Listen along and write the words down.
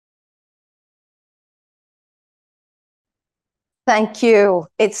Thank you.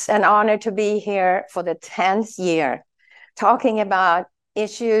 It's an honor to be here for the 10th year, talking about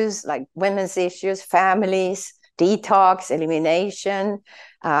issues like women's issues, families, detox, elimination,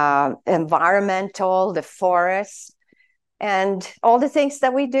 environmental, the forests, and all the things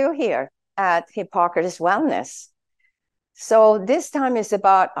that we do here at Hippocrates Wellness. So this time is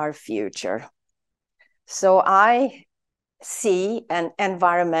about our future. So I see an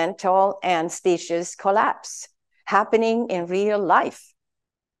environmental and species collapse happening in real life.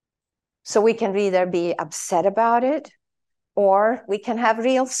 So we can either be upset about it or we can have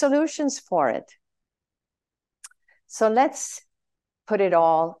real solutions for it. So let's put it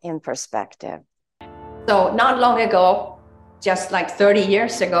all in perspective. So not long ago, just like 30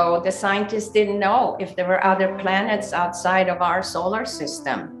 years ago, the scientists didn't know if there were other planets outside of our solar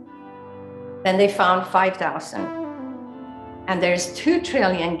system. Then they found 5,000. And there's 2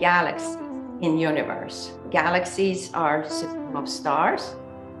 trillion galaxies in the universe. Galaxies are a system of stars.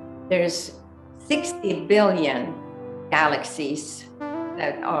 There's 60 billion galaxies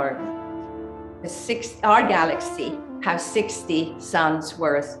that are, our galaxy has 60 suns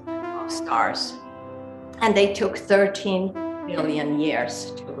worth of stars. And they took 13 billion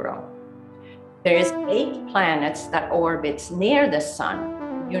years to grow. There is 8 planets that orbits near the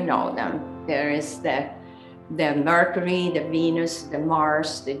sun. You know them. There is the Mercury, the Venus, the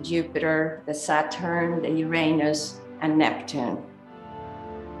Mars, the Jupiter, the Saturn, the Uranus, and Neptune.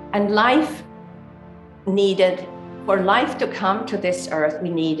 And for life to come to this earth, we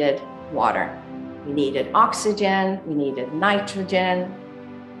needed water. We needed oxygen, we needed nitrogen,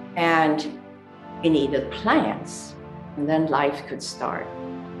 and we needed plants, and then life could start.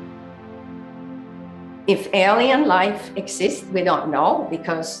 If alien life exists, we don't know,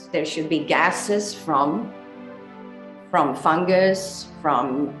 because there should be gases from fungus,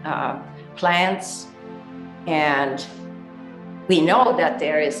 from plants, and we know that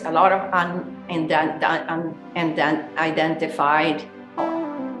there is a lot of unidentified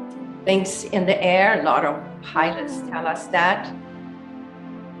things in the air. A lot of pilots tell us that.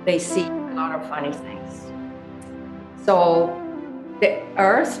 They see a lot of funny things. So the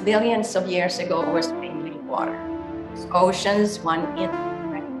Earth, billions of years ago, was mainly water. There's oceans, one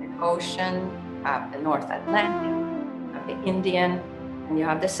interconnected ocean, you have the North Atlantic, you have the Indian, and you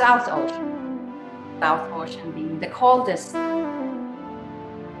have the South Ocean. South Ocean being the coldest.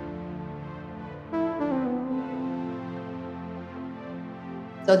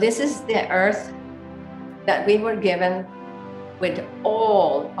 So this is the Earth that we were given with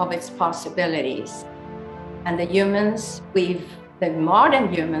all of its possibilities. And the humans, the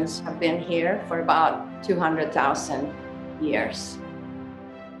modern humans have been here for about 200,000 years.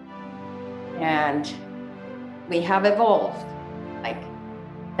 And we have evolved. Like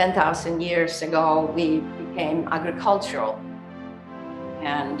 10,000 years ago, we became agricultural.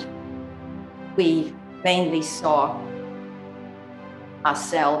 And we mainly saw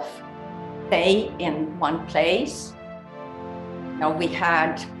ourselves stay in one place. We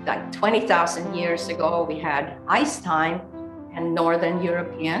had, like 20,000 years ago, we had ice time, and Northern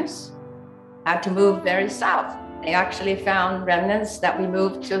Europeans had to move very south. They actually found remnants that we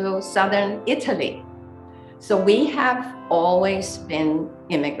moved to southern Italy. So we have always been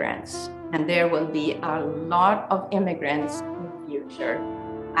immigrants, and there will be a lot of immigrants in the future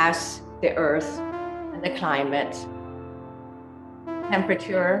as the Earth and the climate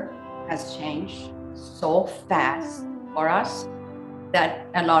temperature has changed so fast for us that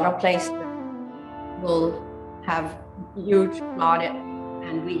a lot of places will have huge flooding,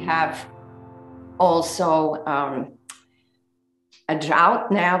 and we have also a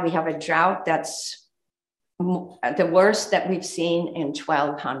drought now. We have a drought that's the worst that we've seen in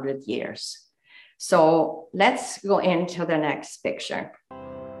 1,200 years. So let's go into the next picture.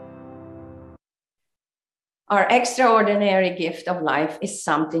 Our extraordinary gift of life is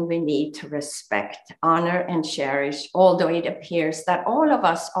something we need to respect, honor, and cherish, although it appears that all of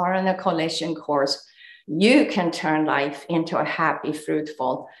us are on a collision course. You can turn life into a happy,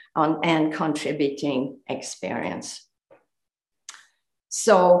 fruitful, and contributing experience.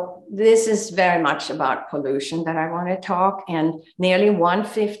 So this is very much about pollution that I want to talk, and nearly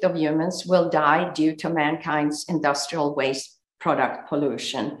 1/5 of humans will die due to mankind's industrial waste product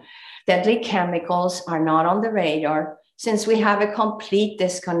pollution. Deadly chemicals are not on the radar since we have a complete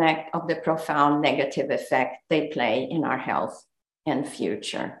disconnect of the profound negative effect they play in our health and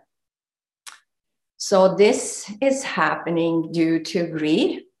future. So this is happening due to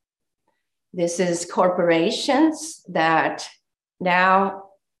greed. This is corporations that now,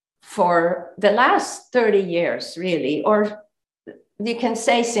 for the last 30 years, really, or you can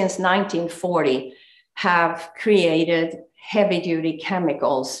say since 1940, have created heavy-duty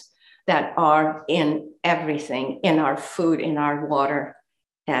chemicals that are in everything, in our food, in our water,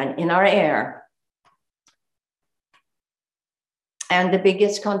 and in our air. And the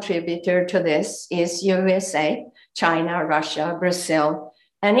biggest contributor to this is USA, China, Russia, Brazil,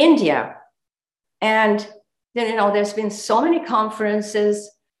 and India. And you know, there's been so many conferences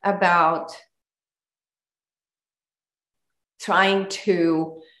about trying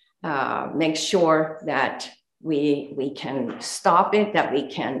to make sure that we can stop it, that we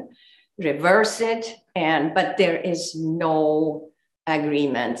can reverse it, but there is no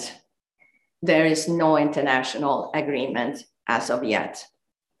agreement. There is no international agreement as of yet.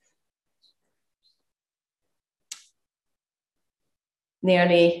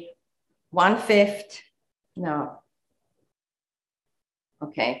 Nearly 1/5, no.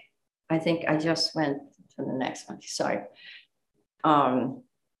 Okay, I think I just went to the next one, sorry.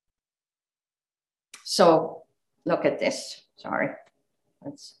 So look at this, sorry.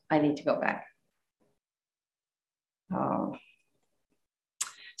 I need to go back.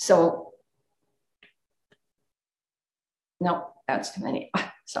 So, no, that's too many,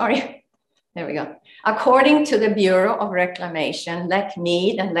 sorry. There we go. According to the Bureau of Reclamation, Lake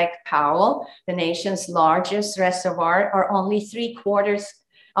Mead and Lake Powell, the nation's largest reservoir, are already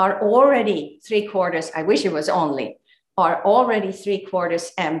 3/4, I wish it was only, are already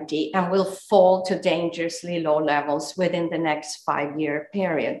 3/4 empty and will fall to dangerously low levels within the next 5-year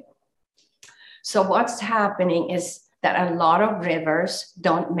period. So what's happening is that a lot of rivers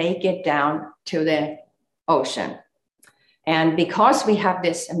don't make it down to the ocean. And because we have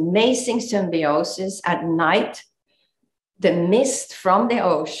this amazing symbiosis at night, the mist from the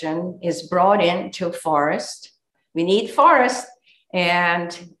ocean is brought into forest. We need forest,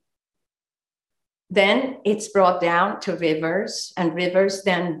 and then it's brought down to rivers, and rivers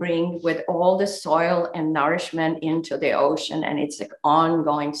then bring with all the soil and nourishment into the ocean, and it's an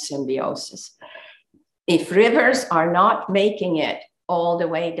ongoing symbiosis. If rivers are not making it all the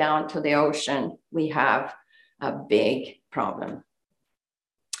way down to the ocean, we have a big problem.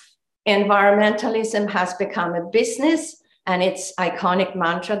 Environmentalism has become a business, and its iconic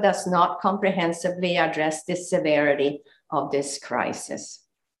mantra does not comprehensively address the severity of this crisis.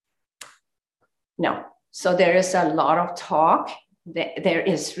 No, so there is a lot of talk. There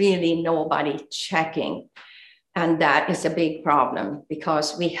is really nobody checking, and that is a big problem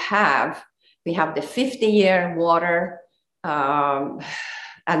because we have the 50-year water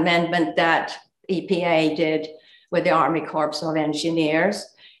amendment that EPA did with the Army Corps of Engineers.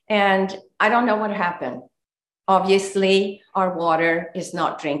 And I don't know what happened. Obviously, our water is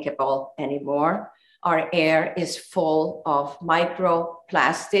not drinkable anymore. Our air is full of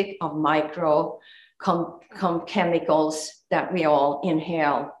microplastic, of chemicals that we all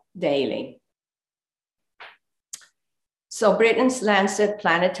inhale daily. So Britain's Lancet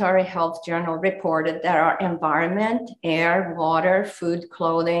Planetary Health Journal reported that our environment, air, water, food,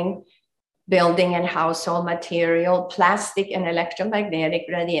 clothing, building and household material, plastic and electromagnetic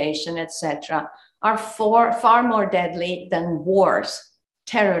radiation, etc., are far more deadly than wars,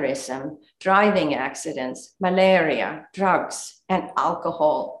 terrorism, driving accidents, malaria, drugs, and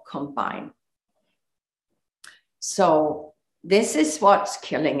alcohol combined. So this is what's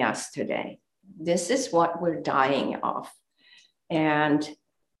killing us today. This is what we're dying of. And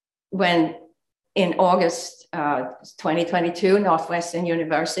when in August 2022, Northwestern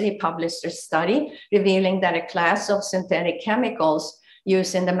University published a study revealing that a class of synthetic chemicals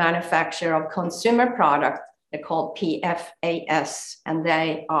used in the manufacture of consumer products, they're called PFAS, and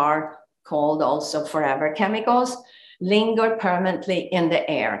they are called also forever chemicals, linger permanently in the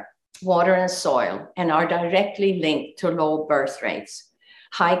air, water, and soil, and are directly linked to low birth rates,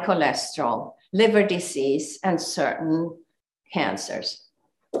 high cholesterol, liver disease, and certain cancers.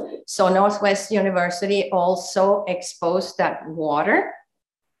 So Northwest University also exposed that water,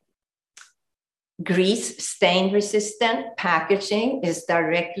 grease stain resistant packaging is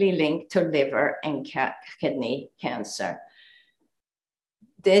directly linked to liver and kidney cancer.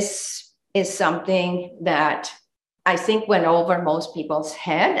 This is something that I think went over most people's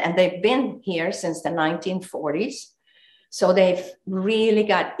head, and they've been here since the 1940s. So they've really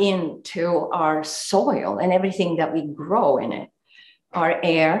got into our soil and everything that we grow in it, our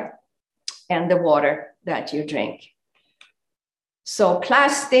air and the water that you drink. So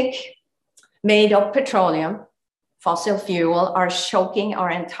plastic made of petroleum, fossil fuel, are choking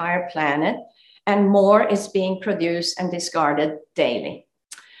our entire planet, and more is being produced and discarded daily.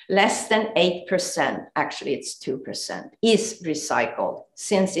 Less than 8%, actually it's 2%, is recycled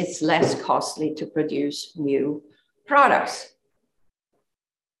since it's less costly to produce new products.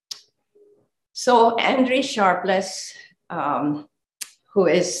 So Andrew Sharpless who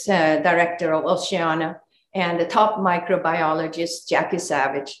is director of Oceana, and the top microbiologist, Jackie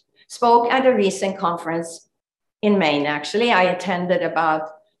Savage, spoke at a recent conference in Maine. Actually, I attended about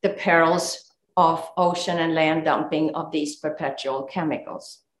the perils of ocean and land dumping of these perpetual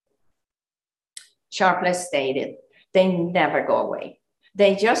chemicals. Sharpless stated, they never go away.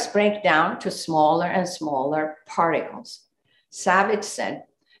 They just break down to smaller and smaller particles. Savage said,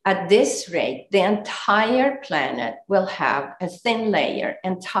 at this rate, the entire planet will have a thin layer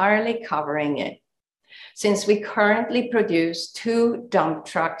entirely covering it, since we currently produce 2 dump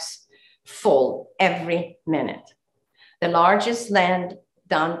trucks full every minute. The largest land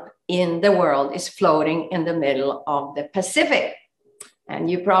dump in the world is floating in the middle of the Pacific. And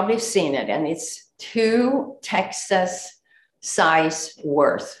you've probably seen it, and it's 2 Texas size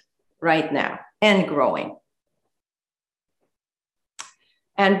worth right now and growing.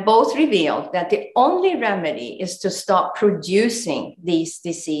 And both revealed that the only remedy is to stop producing these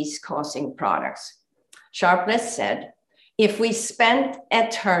disease-causing products. Sharpless said, if we spent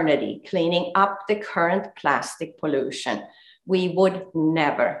eternity cleaning up the current plastic pollution, we would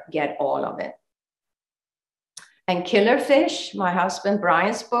never get all of it. And Killer Fish, my husband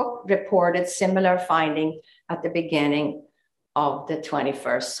Brian's book, reported similar finding at the beginning of the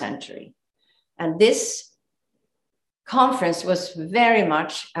 21st century. And this conference was very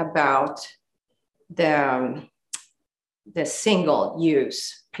much about the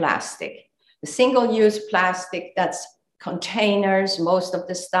single-use plastic. The single-use plastic, that's containers, most of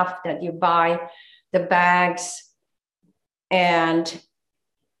the stuff that you buy, the bags, and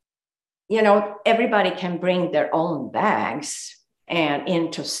you know, everybody can bring their own bags and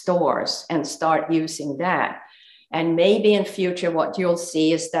into stores and start using that. And maybe in future, what you'll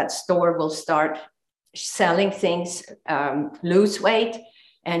see is that store will start selling things loose weight,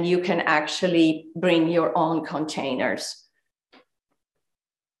 and you can actually bring your own containers.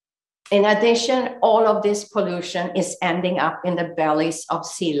 In addition, all of this pollution is ending up in the bellies of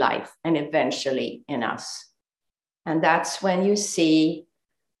sea life and eventually in us. And that's when you see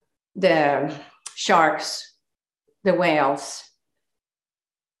the sharks, the whales,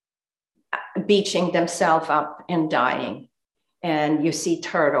 beaching themselves up and dying. And you see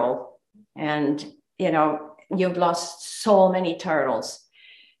turtle, and you know, you've lost so many turtles.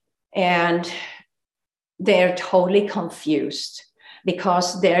 And they're totally confused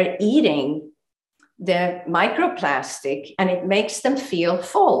because they're eating the microplastic and it makes them feel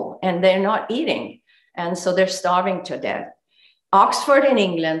full, and they're not eating. And so they're starving to death. Oxford in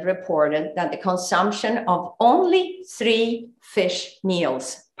England reported that the consumption of only 3 fish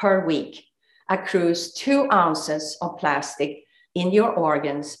meals per week accrues 2 ounces of plastic in your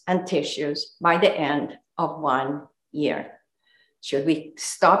organs and tissues by the end of 1 year. Should we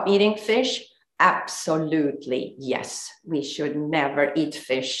stop eating fish? Absolutely, yes. We should never eat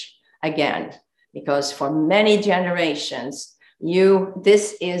fish again, because for many generations,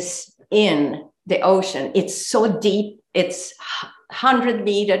 this is in the ocean. It's so deep. It's 100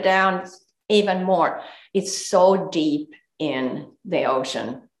 meters down, even more. It's so deep in the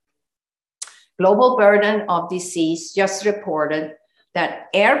ocean. Global burden of disease just reported that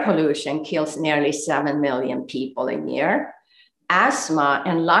air pollution kills nearly 7 million people a year. Asthma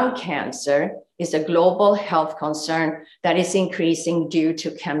and lung cancer is a global health concern that is increasing due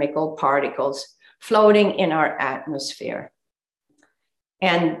to chemical particles floating in our atmosphere.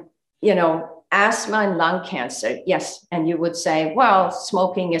 And, you know, asthma and lung cancer, yes. And you would say, well,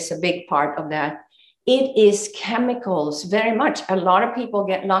 smoking is a big part of that. It is chemicals, very much. A lot of people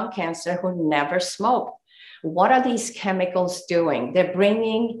get lung cancer who never smoked. What are these chemicals doing? They're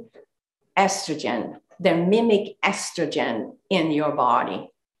bringing estrogen. They mimic estrogen in your body.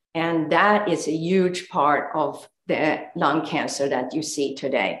 And that is a huge part of the lung cancer that you see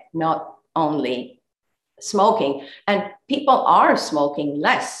today, not only smoking. And people are smoking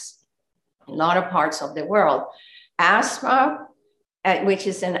less in a lot of parts of the world. Asthma, which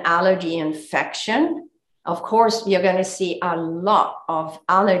is an allergy infection. Of course, you're going to see a lot of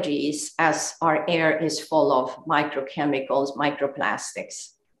allergies as our air is full of microchemicals,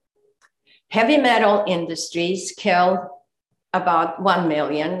 microplastics. Heavy metal industries kill about 1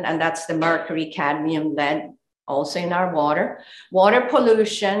 million, and that's the mercury, cadmium, lead, also in our water. Water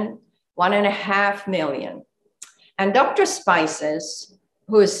pollution, 1.5 million. And Dr. Spices,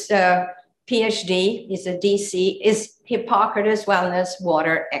 who's PhD, he's a DC, is Hippocrates Wellness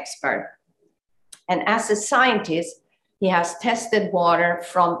water expert. And as a scientist, he has tested water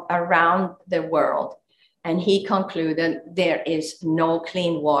from around the world. And he concluded there is no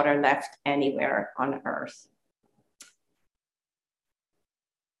clean water left anywhere on Earth.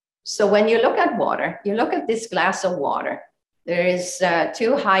 So when you look at water, you look at this glass of water. There is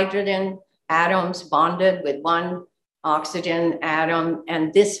two hydrogen atoms bonded with one oxygen atom,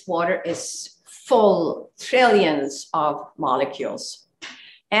 and this water is full, trillions of molecules.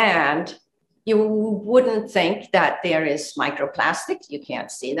 And you wouldn't think that there is microplastics. You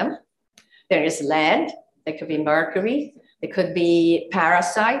can't see them. There is lead. There could be mercury. There could be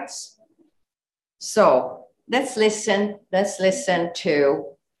parasites. So let's listen to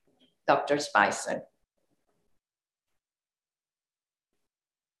Dr. Spicer.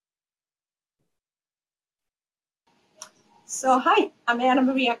 So hi, I'm Anna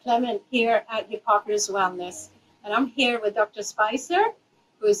Maria Clement here at Hippocrates Wellness, and I'm here with Dr. Spicer,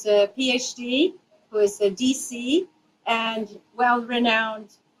 who is a PhD, who is a DC, and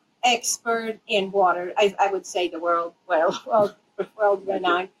well-renowned expert in water. I would say the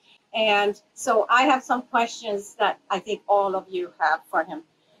world-renowned. And so I have some questions that I think all of you have for him.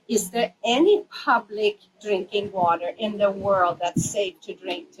 Is there any public drinking water in the world that's safe to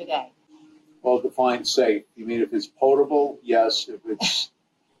drink today? Well, define safe. You mean if it's potable? Yes. If it's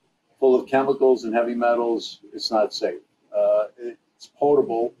full of chemicals and heavy metals, it's not safe. It's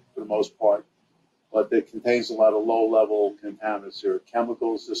potable for the most part, but it contains a lot of low-level contaminants. There are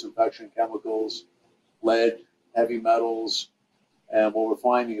chemicals, disinfection chemicals, lead, heavy metals, and what we're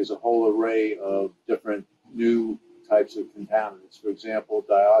finding is a whole array of different new types of contaminants. For example,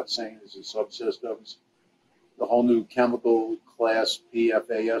 dioxanes and subsystems. The whole new chemical class,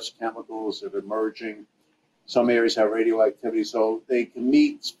 PFAS chemicals that are emerging. Some areas have radioactivity, so they can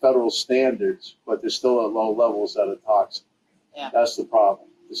meet federal standards, but they're still at low levels that are toxic. Yeah. That's the problem.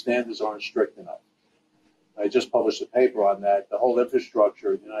 The standards aren't strict enough. I just published a paper on that. The whole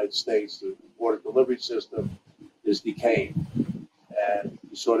infrastructure in the United States, the water delivery system, is decaying. And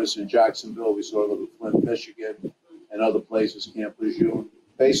we saw this in Jacksonville, we saw it in Flint, Michigan, and other places, Camp Lejeune.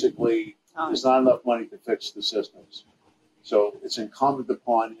 Basically, there's not enough money to fix the systems. So it's incumbent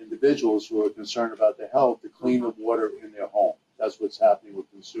upon individuals who are concerned about their health to clean the water in their home. That's what's happening with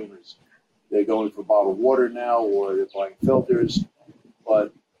consumers. They're going for bottled water now, or they're buying filters,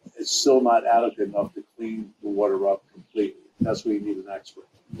 but it's still not adequate enough to clean the water up completely. That's where you need an expert.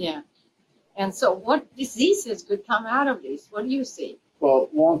 Yeah. And so what diseases could come out of this? What do you see? Well,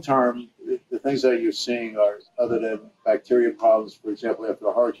 long term, the things that you're seeing are, other than bacteria problems, for example, after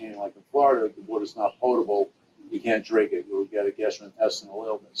a hurricane like in Florida, the water's not potable, you can't drink it, you'll get a gastrointestinal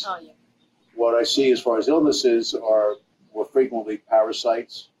illness. Oh, yeah. What I see as far as illnesses are more frequently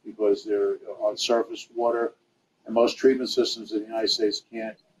parasites because they're on surface water, and most treatment systems in the United States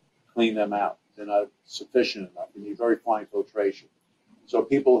can't clean them out. They're not sufficient enough. You need very fine filtration. So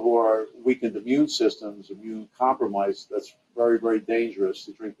people who are weakened immune systems, immune compromised, that's very, very dangerous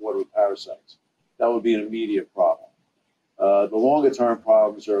to drink water with parasites. That would be an immediate problem. The longer term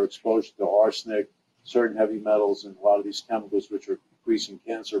problems are exposure to arsenic, certain heavy metals, and a lot of these chemicals which are increasing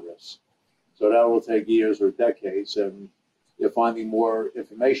cancer risks. So that will take years or decades, and you're finding more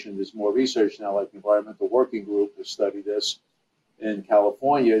information. There's more research now, like the Environmental Working Group has studied this. In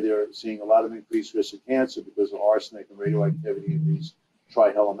California, they're seeing a lot of increased risk of cancer because of arsenic and radioactivity in these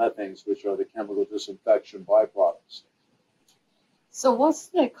trihalomethanes, which are the chemical disinfection byproducts. So what's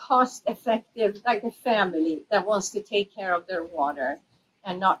the cost-effective, like a family that wants to take care of their water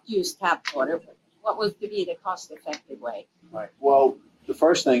and not use tap water, what would be the cost-effective way? Right. Well, the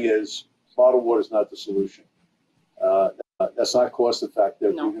first thing is bottled water is not the solution. That's not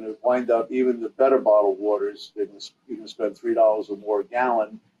cost-effective. No. You're going to wind up, even the better bottled waters, you can spend $3 or more a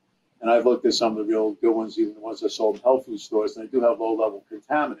gallon. And I've looked at some of the real good ones, even the ones that are sold in health food stores, and they do have low-level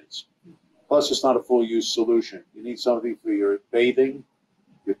contaminants. Plus, it's not a full-use solution. You need something for your bathing,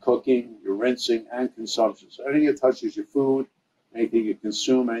 your cooking, your rinsing, and consumption. So anything that touches your food, anything you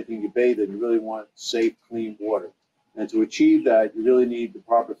consume, anything you bathe in, you really want safe, clean water. And to achieve that, you really need the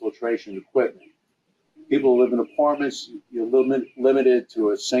proper filtration equipment. People who live in apartments, you're limited to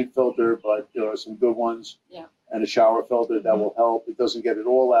a sink filter, but there are some good ones, and a shower filter that will help. It doesn't get it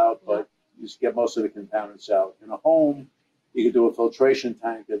all out, but you just get most of the contaminants out. In a home, you can do a filtration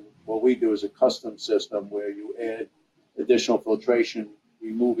tank, and what we do is a custom system where you add additional filtration,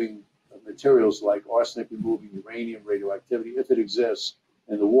 removing materials like arsenic, removing uranium, radioactivity, if it exists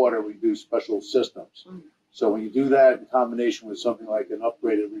in the water. We do special systems. So when you do that in combination with something like an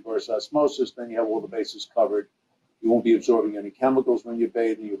upgraded reverse osmosis, then you have all the bases covered. You won't be absorbing any chemicals when you're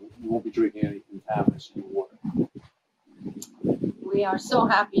bathing. You won't be drinking any contaminants in your water. We are so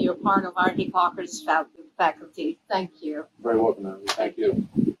happy you're part of our Hippocrates faculty. Thank you. Very welcome, Emily. Thank you.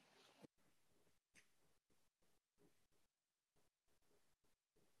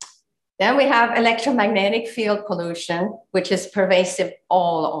 Then we have electromagnetic field pollution, which is pervasive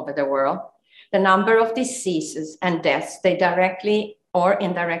all over the world. The number of diseases and deaths they directly or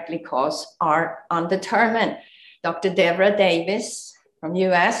indirectly cause are undetermined. Dr. Deborah Davis from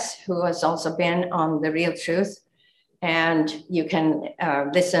US, who has also been on The Real Truth, and you can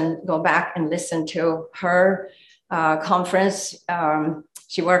go back and listen to her conference.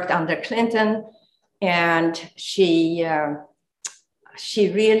 She worked under Clinton, and she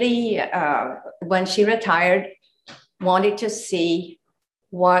really, when she retired, wanted to see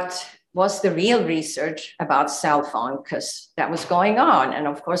what was the real research about cell phone, because that was going on. And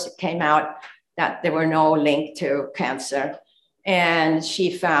of course, it came out that there were no link to cancer. And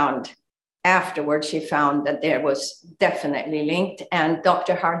afterwards, she found that there was definitely linked. And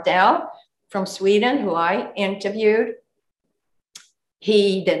Dr. Hardell from Sweden, who I interviewed,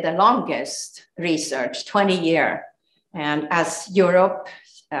 he did the longest research, 20 years. And as Europe,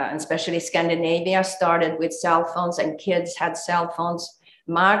 especially Scandinavia, started with cell phones and kids had cell phones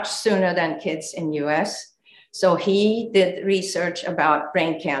much sooner than kids in US. So he did research about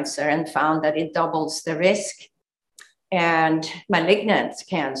brain cancer and found that it doubles the risk, and malignant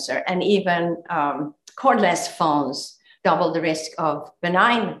cancer, and even cordless phones double the risk of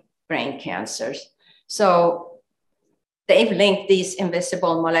benign brain cancers. So they've linked these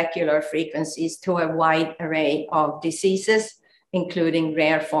invisible molecular frequencies to a wide array of diseases, including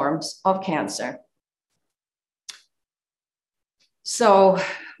rare forms of cancer. So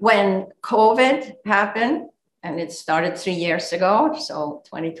when COVID happened, and it started 3 years ago, so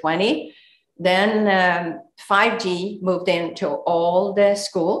 2020, then 5G moved into all the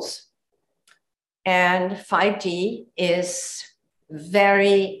schools. And 5G is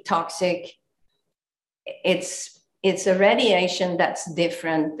very toxic. It's a radiation that's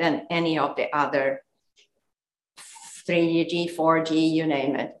different than any of the other 3G, 4G, you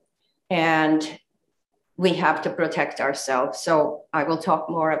name it. And we have to protect ourselves. So I will talk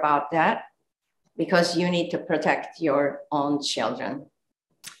more about that, because you need to protect your own children.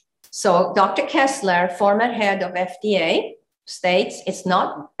 So Dr. Kessler, former head of FDA, states it's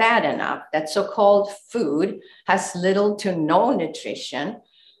not bad enough that so-called food has little to no nutrition,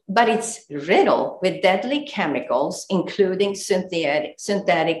 but it's riddled with deadly chemicals, including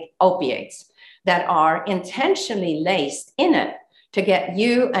synthetic opiates that are intentionally laced in it to get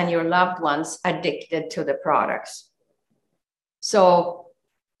you and your loved ones addicted to the products. So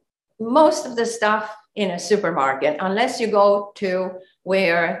most of the stuff in a supermarket, unless you go to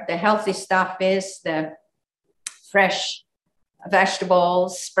where the healthy stuff is, the fresh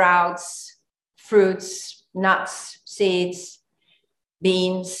vegetables, sprouts, fruits, nuts, seeds,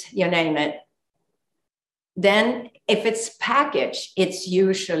 beans, you name it, then if it's packaged, it's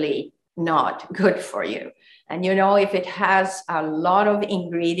usually not good for you. And you know, if it has a lot of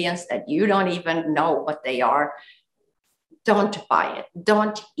ingredients that you don't even know what they are, don't buy it,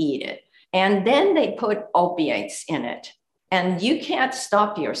 don't eat it. And then they put opiates in it, and you can't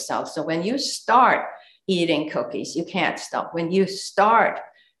stop yourself. So when you start eating cookies, you can't stop. When you start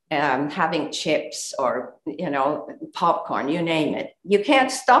having chips or, you know, popcorn, you name it, you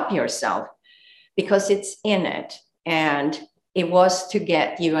can't stop yourself because it's in it. And it was to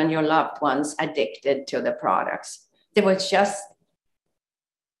get you and your loved ones addicted to the products. It was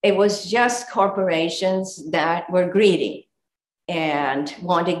just corporations that were greedy and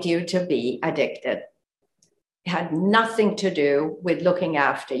wanted you to be addicted. It had nothing to do with looking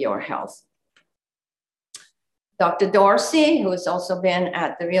after your health. Dr. Dorsey, who has also been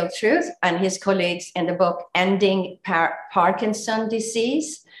at The Real Truth, and his colleagues in the book Ending Parkinson's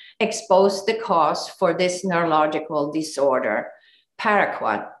Disease, exposed the cause for this neurological disorder,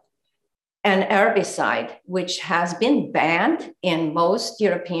 paraquat, an herbicide which has been banned in most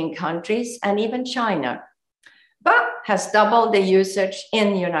European countries and even China, but has doubled the usage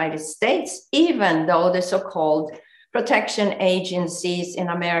in the United States, even though the so-called protection agencies in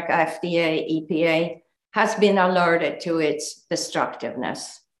America, FDA, EPA, has been alerted to its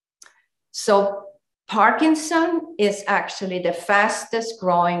destructiveness. So Parkinson is actually the fastest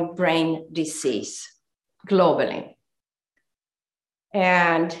growing brain disease globally.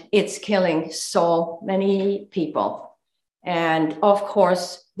 And it's killing so many people. And of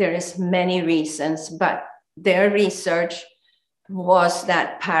course, there is many reasons, but their research was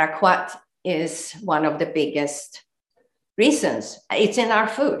that paraquat is one of the biggest reasons. It's in our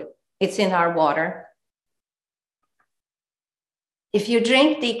food, it's in our water. If you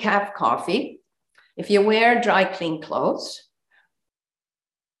drink decaf coffee, if you wear dry clean clothes,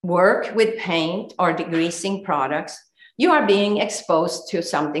 work with paint or degreasing products, you are being exposed to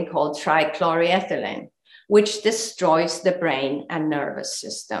something called trichloroethylene, which destroys the brain and nervous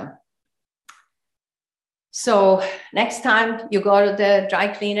system. So next time you go to the dry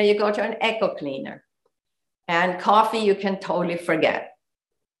cleaner, you go to an eco cleaner. And coffee, you can totally forget.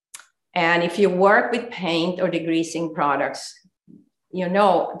 And if you work with paint or degreasing products, you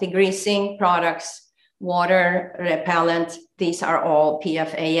know, degreasing products, water repellent, these are all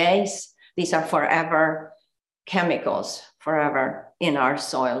PFAS. These are forever chemicals, forever in our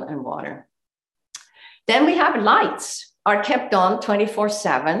soil and water. Then we have lights are kept on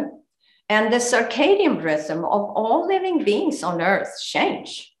 24/7, and the circadian rhythm of all living beings on Earth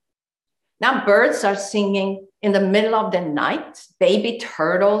change. Now birds are singing in the middle of the night, baby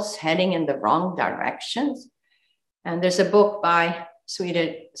turtles heading in the wrong directions. And there's a book by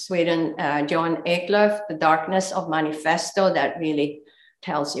Sweden, John Eklöf, The Darkness of Manifesto, that really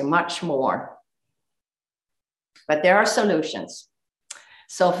tells you much more. But there are solutions.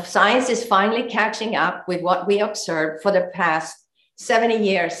 So science is finally catching up with what we observed for the past 70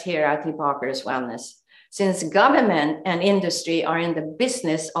 years here at Hippocrates Wellness. Since government and industry are in the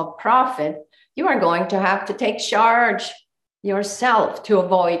business of profit, you are going to have to take charge yourself to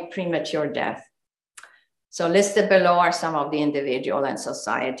avoid premature death. So listed below are some of the individual and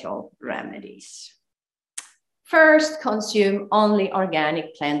societal remedies. First, consume only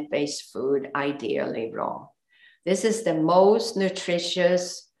organic plant-based food, ideally raw. This is the most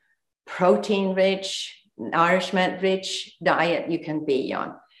nutritious, protein-rich, nourishment-rich diet you can be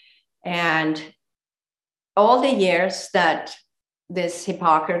on. And all the years that this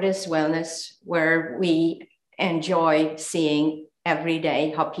Hippocrates Wellness, where we enjoy seeing every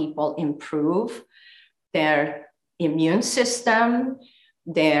day how people improve their immune system,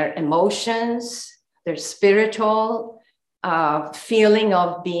 their emotions, their spiritual feeling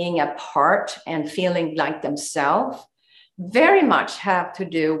of being a part and feeling like themselves, very much have to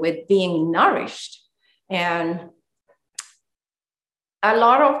do with being nourished. And a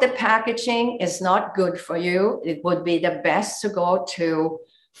lot of the packaging is not good for you. It would be the best to go to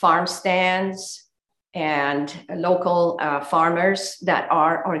farm stands and local farmers that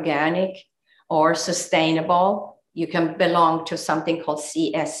are organic or sustainable. You can belong to something called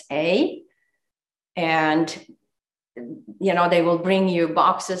CSA, and you know, they will bring you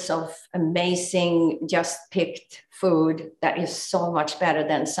boxes of amazing, just picked food that is so much better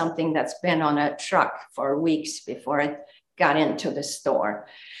than something that's been on a truck for weeks before it got into the store.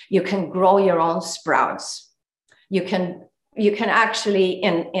 You can grow your own sprouts. You can actually,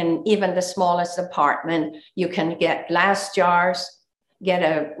 in even the smallest apartment, you can get glass jars,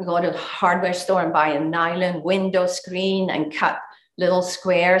 go to the hardware store and buy a nylon window screen and cut little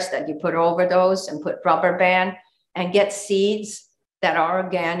squares that you put over those and put rubber band and get seeds that are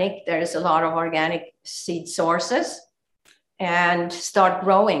organic. There is a lot of organic seed sources, and start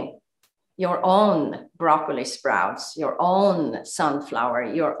growing your own broccoli sprouts, your own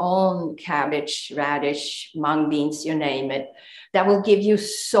sunflower, your own cabbage, radish, mung beans, you name it. That will give you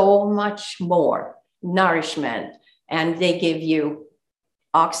so much more nourishment. And they give you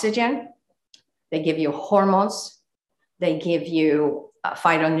oxygen, they give you hormones, they give you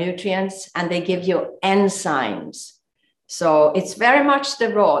phytonutrients, and they give you enzymes. So it's very much the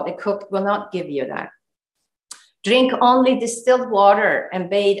raw. The cooked will not give you that. Drink only distilled water and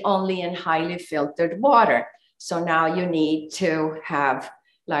bathe only in highly filtered water. So now you need to have,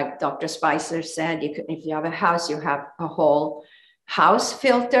 like Dr. Spicer said, if you have a house, you have a whole house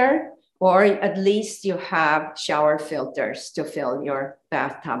filter, or at least you have shower filters to fill your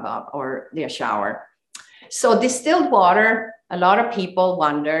bathtub up or your shower. So distilled water, a lot of people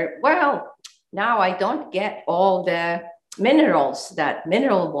wonder, well, now I don't get all the minerals that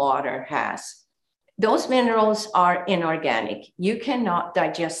mineral water has. Those minerals are inorganic. You cannot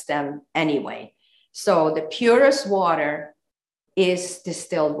digest them anyway. So the purest water is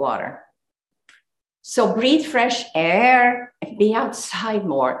distilled water. So breathe fresh air, be outside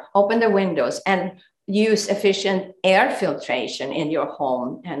more, open the windows, and use efficient air filtration in your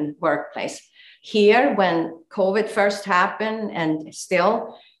home and workplace. Here, when COVID first happened, and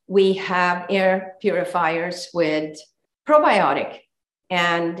still, we have air purifiers with probiotic,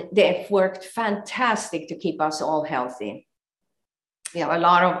 and they've worked fantastic to keep us all healthy. We have a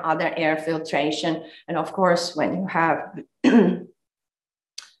lot of other air filtration. And of course, when you have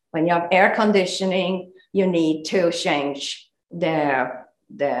air conditioning, you need to change the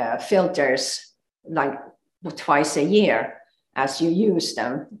filters like twice a year as you use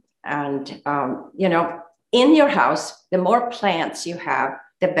them. And, you know, in your house, the more plants you have,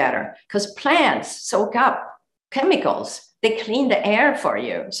 the better, because plants soak up chemicals. They clean the air for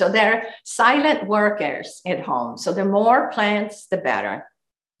you. So they're silent workers at home. So the more plants, the better.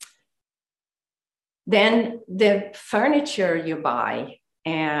 Then the furniture you buy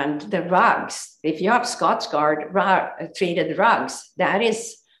And the rugs, if you have Scotchgard treated rugs, that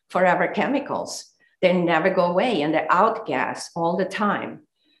is forever chemicals. They never go away and they outgas all the time.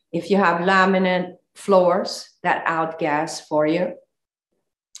 If you have laminate floors, that outgas for you.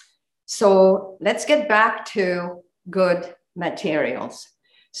 So let's get back to good materials.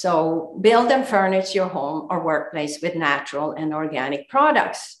 So build and furnish your home or workplace with natural and organic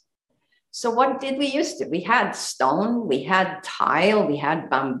products. So what did we used to? We had stone, we had tile, we had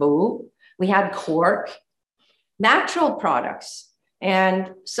bamboo, we had cork, natural products.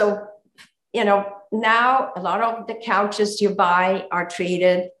 And so, you know, now a lot of the couches you buy are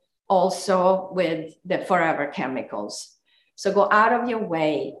treated also with the forever chemicals. So go out of your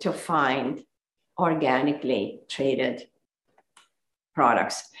way to find organically treated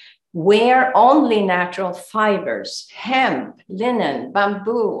products. Wear only natural fibers, hemp, linen,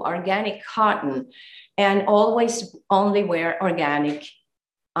 bamboo, organic cotton, and always only wear organic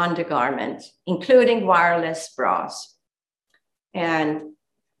undergarments, including wireless bras. And,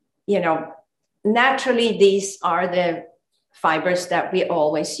 you know, naturally, these are the fibers that we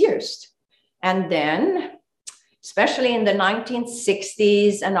always used. And then, especially in the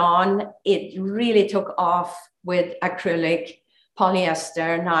 1960s and on, it really took off with acrylic,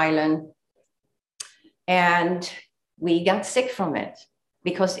 polyester, nylon, and we got sick from it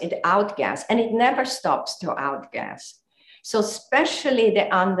because it outgassed, and it never stops to outgas. So especially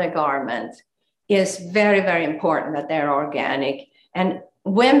the undergarment is very, very important that they're organic. And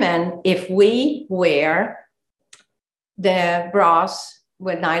women, if we wear the bras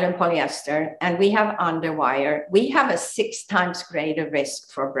with nylon polyester and we have underwire, we have a 6 times greater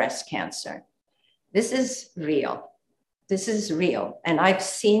risk for breast cancer. This is real. This is real, and I've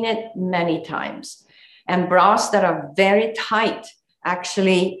seen it many times. And bras that are very tight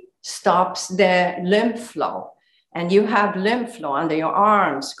actually stops the lymph flow. And you have lymph flow under your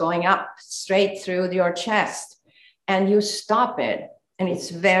arms going up straight through your chest, and you stop it. And it's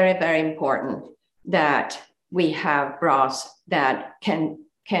very, very important that we have bras that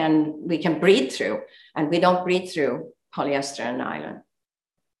we can breathe through, and we don't breathe through polyester and nylon.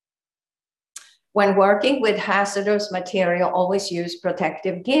 When working with hazardous material, always use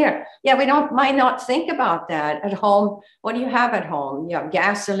protective gear. Yeah, might not think about that at home. What do you have at home? You have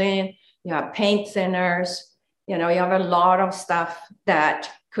gasoline, you have paint thinners, you know, you have a lot of stuff that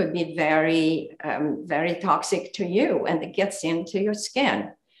could be very, very toxic to you, and it gets into your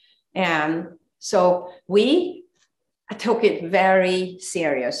skin. And so we took it very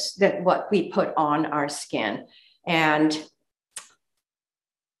serious, that what we put on our skin. And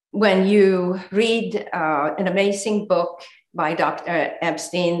when you read an amazing book by Dr.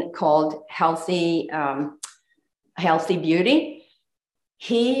 Epstein called Healthy Beauty,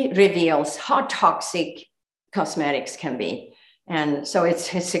 he reveals how toxic cosmetics can be. And so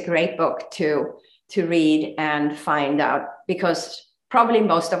it's a great book to read and find out, because probably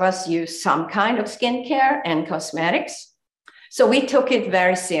most of us use some kind of skincare and cosmetics. So we took it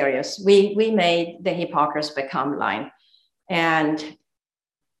very serious. We made the Hippocrates Become line, and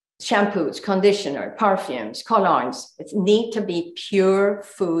shampoos, conditioner, perfumes, colognes, it need to be pure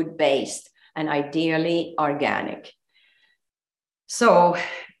food-based and ideally organic. So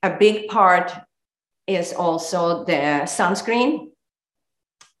a big part is also the sunscreen,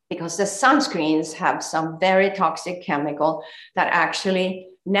 because the sunscreens have some very toxic chemical that actually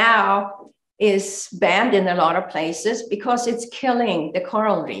now is banned in a lot of places because it's killing the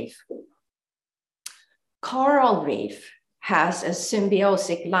coral reef. Coral reef has a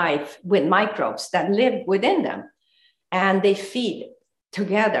symbiotic life with microbes that live within them, and they feed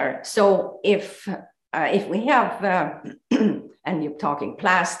together. So if we have, and you're talking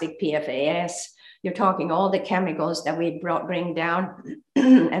plastic, PFAS, you're talking all the chemicals that we bring down,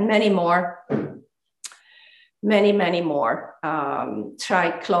 and many more,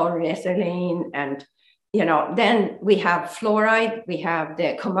 trichloroethylene, and you know, then we have fluoride, we have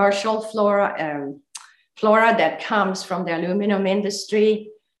the commercial flora that comes from the aluminum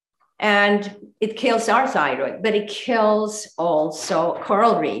industry, and it kills our thyroid, but it kills also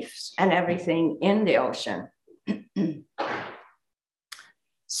coral reefs and everything in the ocean.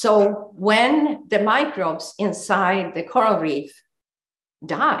 So when the microbes inside the coral reef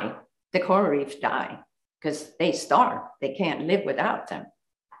die, the coral reefs die because they starve. They can't live without them.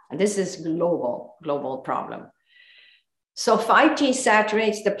 And this is global problem. So 5G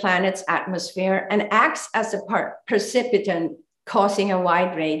saturates the planet's atmosphere and acts as a precipitant, causing a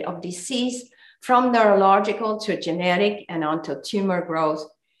wide range of disease from neurological to genetic and onto tumor growth.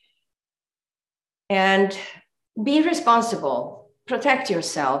 And be responsible, protect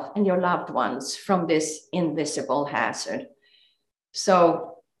yourself and your loved ones from this invisible hazard.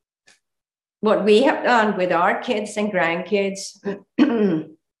 So what we have done with our kids and grandkids,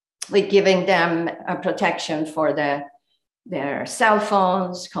 we're giving them a protection for their cell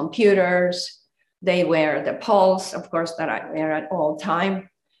phones, computers. They wear the pulse, of course, that I wear at all time,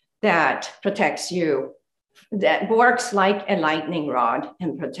 that protects you, that works like a lightning rod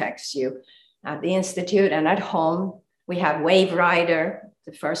and protects you. At the Institute and at home, we have Wave Rider.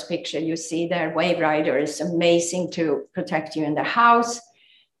 The first picture you see there, Wave Rider is amazing to protect you in the house.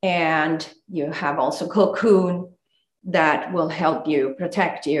 And you have also Cocoon that will help you,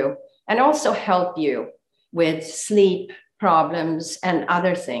 protect you, and also help you with sleep problems and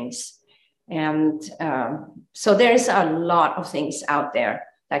other things. And so there's a lot of things out there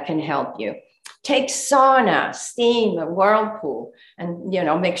that can help you. Take sauna, steam, a whirlpool, and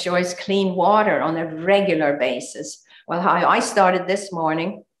make sure it's clean water on a regular basis. Well, how I started this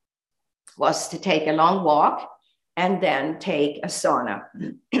morning was to take a long walk and then take a sauna.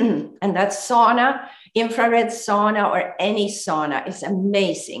 And that sauna, infrared sauna or any sauna, is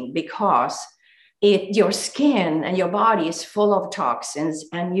amazing because your skin and your body is full of toxins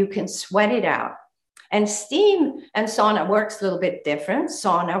and you can sweat it out. And steam and sauna works a little bit different.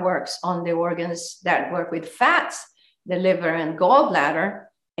 Sauna works on the organs that work with fats, the liver and gallbladder,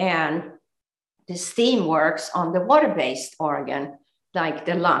 and the steam works on the water-based organ, like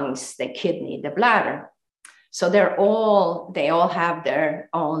the lungs, the kidney, the bladder. So they all have their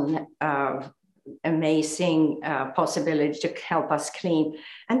own amazing possibility to help us clean.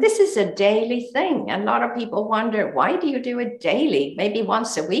 And this is a daily thing. And a lot of people wonder, why do you do it daily? Maybe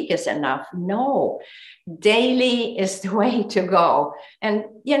once a week is enough. No, daily is the way to go. And,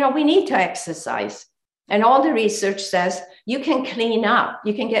 we need to exercise. And all the research says you can clean up,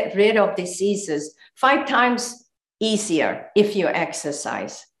 you can get rid of diseases 5 times easier if you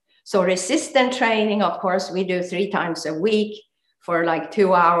exercise. So resistant training, of course, we do 3 times a week for like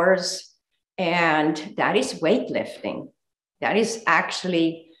 2 hours. And that is weightlifting. That is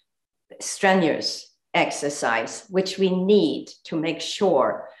actually strenuous exercise, which we need to make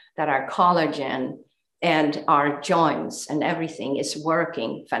sure that our collagen and our joints and everything is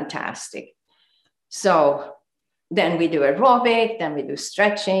working fantastic. So then we do aerobic, then we do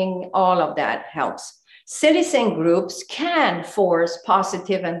stretching, all of that helps. Citizen groups can force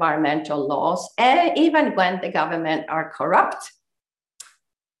positive environmental laws, even when the government are corrupt.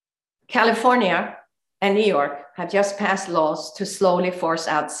 California and New York have just passed laws to slowly force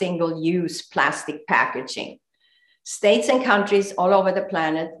out single-use plastic packaging. States and countries all over the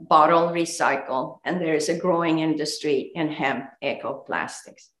planet bottle, recycle, and there is a growing industry in hemp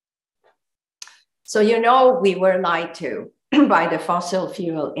ecoplastics. So we were lied to by the fossil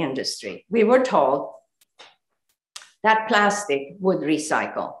fuel industry. We were told that plastic would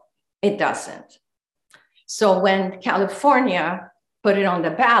recycle. It doesn't. So when California put it on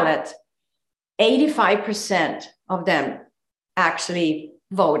the ballot, 85% of them actually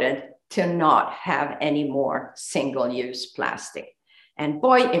voted to not have any more single-use plastic. And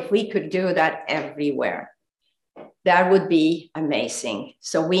boy, if we could do that everywhere, that would be amazing.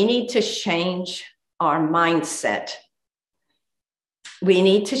 So we need to change our mindset. We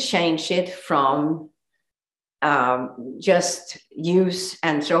need to change it from just use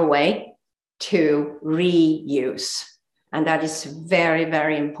and throw away to reuse. And that is very,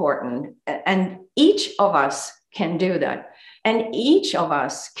 very important. And each of us can do that. And each of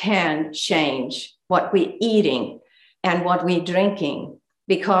us can change what we're eating and what we're drinking,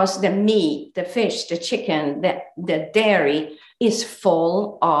 because the meat, the fish, the chicken, the dairy is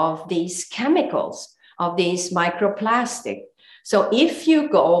full of these chemicals, of these microplastic. So if you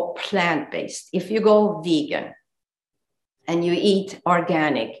go plant-based, if you go vegan, and you eat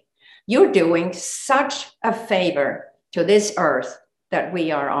organic, you're doing such a favor to this earth that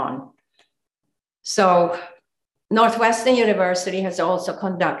we are on. So Northwestern University has also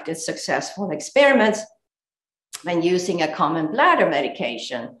conducted successful experiments when using a common bladder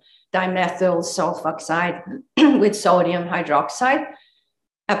medication, dimethyl sulfoxide with sodium hydroxide,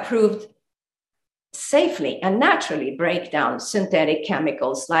 approved safely and naturally break down synthetic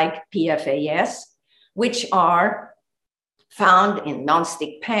chemicals like PFAS, which are found in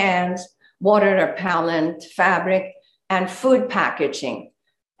nonstick pans, water repellent, fabric, and food packaging,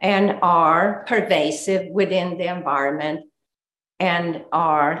 and are pervasive within the environment and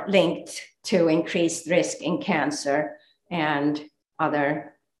are linked to increased risk in cancer and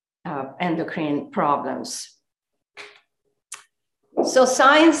other endocrine problems. So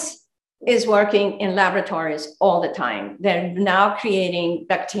science is working in laboratories all the time. They're now creating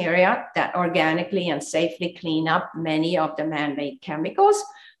bacteria that organically and safely clean up many of the man-made chemicals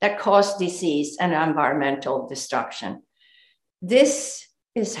that cause disease and environmental destruction. This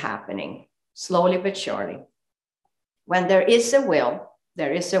is happening slowly but surely. When there is a will,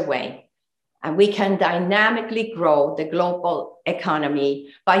 there is a way. And we can dynamically grow the global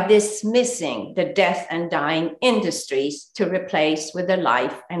economy by dismissing the death and dying industries to replace with the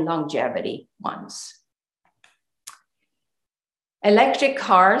life and longevity ones. Electric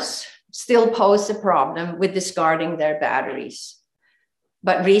cars still pose a problem with discarding their batteries.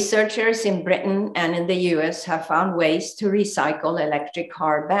 But researchers in Britain and in the US have found ways to recycle electric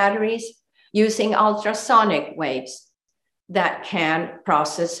car batteries using ultrasonic waves that can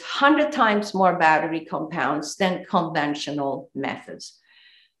process 100 times more battery compounds than conventional methods.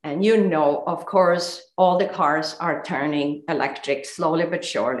 And you know, of course, all the cars are turning electric slowly but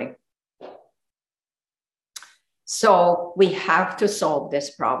surely. So we have to solve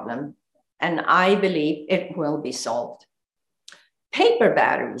this problem, and I believe it will be solved. Paper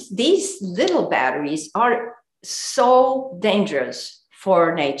batteries, these little batteries are so dangerous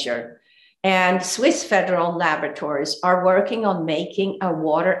for nature. And Swiss Federal Laboratories are working on making a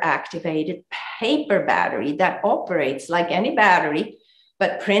water-activated paper battery that operates like any battery,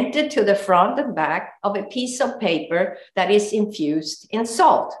 but printed to the front and back of a piece of paper that is infused in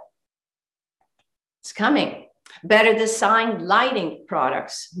salt. It's coming. Better designed lighting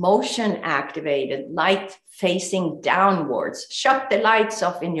products, motion-activated, light facing downwards, shut the lights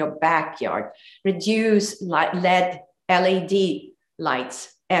off in your backyard, reduce LED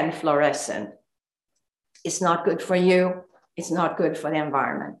lights, and fluorescent. It's not good for you. It's not good for the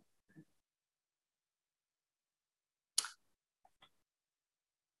environment.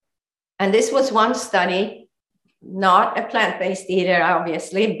 And this was one study, not a plant-based eater,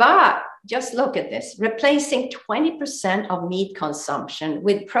 obviously, but just look at this. Replacing 20% of meat consumption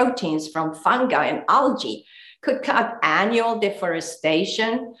with proteins from fungi and algae could cut annual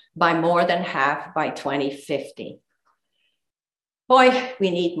deforestation by more than half by 2050. Boy,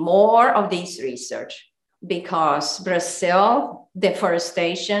 we need more of these research because Brazil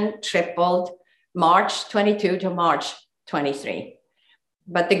deforestation tripled March 22 to March 23.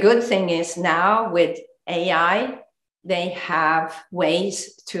 But the good thing is now with AI, they have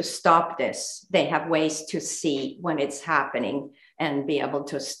ways to stop this. They have ways to see when it's happening and be able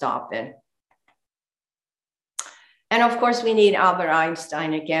to stop it. And of course, we need Albert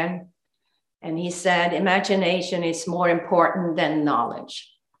Einstein again. And he said, imagination is more important than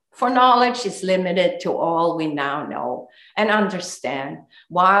knowledge. For knowledge is limited to all we now know and understand,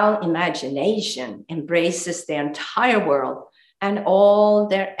 while imagination embraces the entire world and all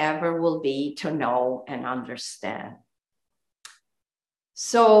there ever will be to know and understand.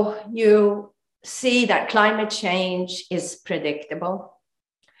 So you see that climate change is predictable.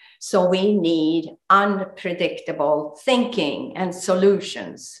 So we need unpredictable thinking and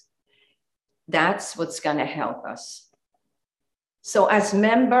solutions. That's what's going to help us. So as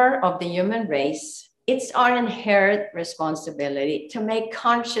member of the human race, it's our inherent responsibility to make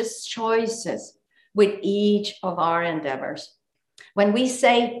conscious choices with each of our endeavors. When we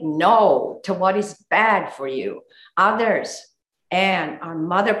say no to what is bad for you, others, and our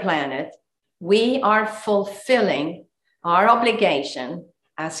mother planet, we are fulfilling our obligation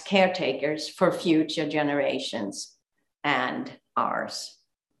as caretakers for future generations and ours.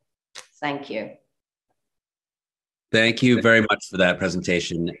 Thank you. Thank you very much for that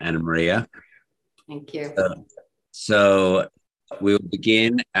presentation, Anna Maria. Thank you. So we'll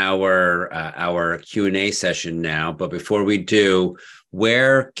begin our Q&A session now. But before we do,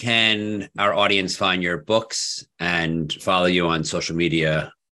 where can our audience find your books and follow you on social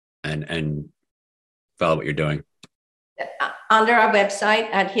media and follow what you're doing? Under our website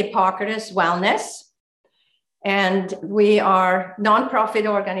at Hippocrates Wellness. And we are nonprofit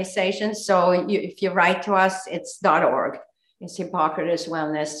organizations. So if you write to us, it's .org. It's Hippocrates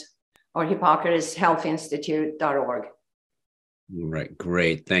Wellness or Hippocrates Health Institute.org. All right,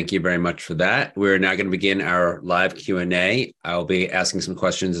 great. Thank you very much for that. We're now going to begin our live Q&A. I'll be asking some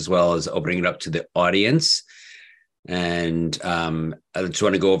questions as well as opening it up to the audience. And I just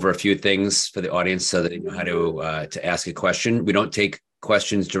want to go over a few things for the audience so that they know how to ask a question. We don't take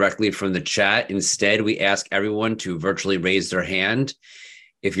questions directly from the chat. Instead, we ask everyone to virtually raise their hand.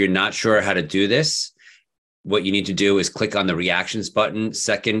 If you're not sure how to do this, what you need to do is click on the reactions button,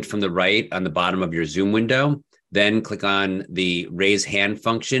 second from the right on the bottom of your Zoom window, then click on the raise hand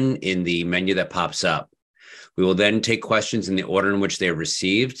function in the menu that pops up. We will then take questions in the order in which they are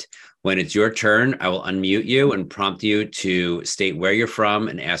received. When it's your turn, I will unmute you and prompt you to state where you're from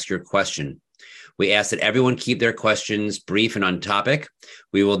and ask your question. We ask that everyone keep their questions brief and on topic.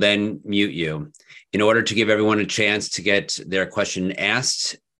 We will then mute you. In order to give everyone a chance to get their question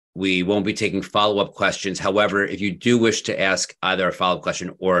asked, we won't be taking follow-up questions. However, if you do wish to ask either a follow-up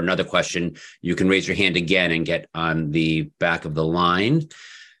question or another question, you can raise your hand again and get on the back of the line.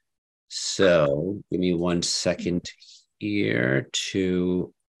 So give me 1 second here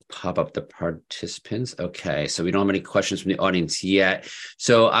to pop up the participants. Okay, so we don't have any questions from the audience yet.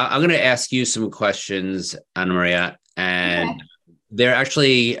 So I'm going to ask you some questions, Anna Maria, and they're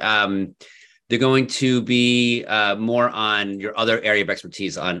actually they're going to be more on your other area of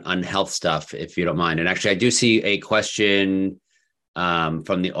expertise on health stuff, if you don't mind. And actually, I do see a question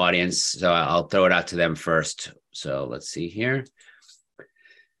from the audience, so I'll throw it out to them first. So let's see here.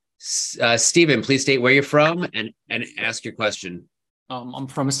 Stephen, please state where you're from and ask your question. I'm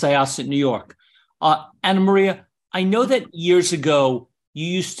from Syosset, New York. Anna Maria, I know that years ago you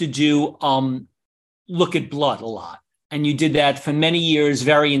used to do look at blood a lot, and you did that for many years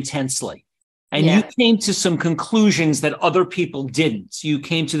very intensely. And you came to some conclusions that other people didn't. You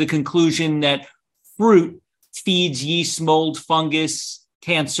came to the conclusion that fruit feeds yeast, mold, fungus,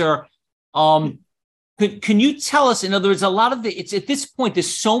 cancer. Can you tell us, in other words, a lot of it's at this point,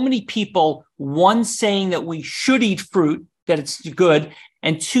 there's so many people, one saying that we should eat fruit, that it's good,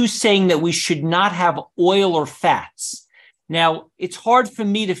 and two saying that we should not have oil or fats. Now, it's hard for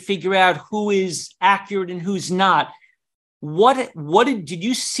me to figure out who is accurate and who's not. Did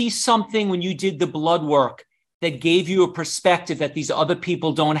you see something when you did the blood work that gave you a perspective that these other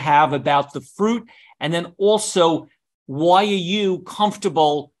people don't have about the fruit? And then also, why are you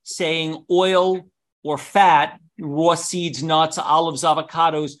comfortable saying oil or fat, raw seeds, nuts, olives,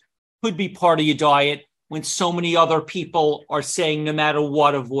 avocados could be part of your diet when so many other people are saying no matter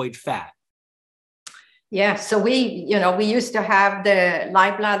what, avoid fat? Yeah, so we used to have the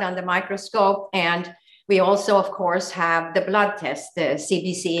live blood on the microscope, and we also, of course, have the blood test, the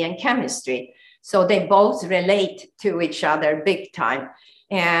CBC and chemistry. So they both relate to each other big time.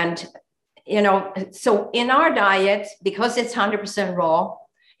 And, so in our diet, because it's 100% raw,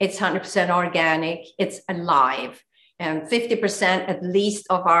 it's 100% organic, it's alive. And 50% at least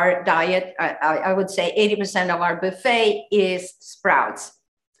of our diet, I would say 80% of our buffet is sprouts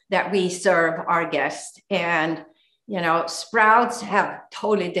that we serve our guests. And, sprouts have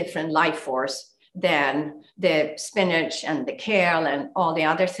totally different life force than the spinach and the kale and all the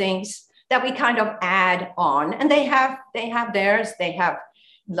other things that we kind of add on. And they have theirs, they have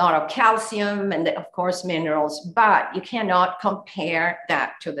a lot of calcium and of course minerals, but you cannot compare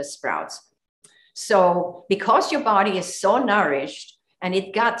that to the sprouts. So because your body is so nourished and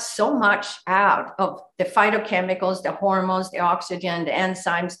it got so much out of the phytochemicals, the hormones, the oxygen, the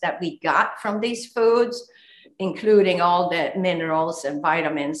enzymes that we got from these foods, including all the minerals and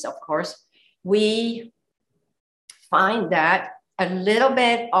vitamins, of course, we find that a little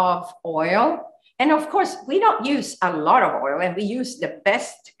bit of oil, and of course, we don't use a lot of oil, and we use the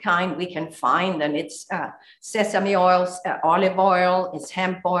best kind we can find, and it's sesame oils, olive oil, it's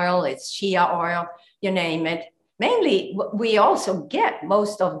hemp oil, it's chia oil, you name it. Mainly, we also get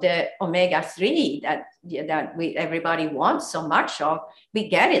most of the omega-3 that everybody wants so much of. We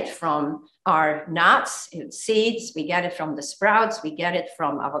get it from our nuts and seeds. We get it from the sprouts. We get it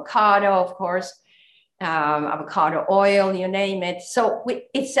from avocado, of course, avocado oil, you name it. So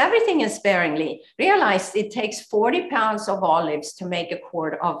it's everything is sparingly. Realize it takes 40 pounds of olives to make a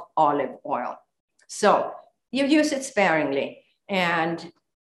quart of olive oil. So you use it sparingly. And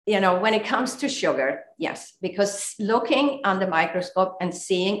when it comes to sugar, yes, because looking on the microscope and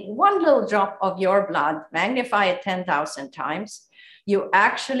seeing one little drop of your blood, magnify it 10,000 times, you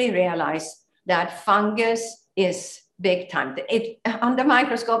actually realize that fungus is big time. On the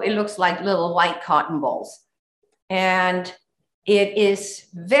microscope, it looks like little white cotton balls. And it is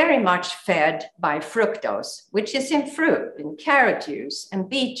very much fed by fructose, which is in fruit, in carrot juice and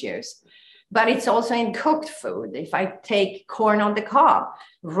beet juice. But it's also in cooked food. If I take corn on the cob,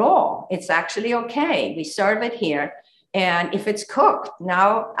 raw, it's actually okay. We serve it here. And if it's cooked,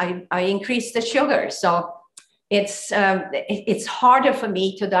 now I increase the sugar. So it's harder for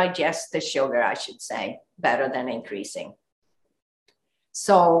me to digest the sugar, I should say, better than increasing.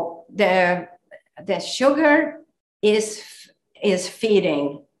 So the sugar is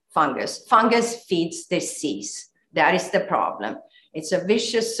feeding fungus. Fungus feeds disease. That is the problem. It's a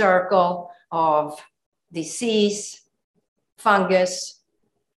vicious circle of disease, fungus,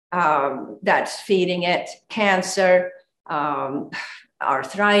 that's feeding it, cancer,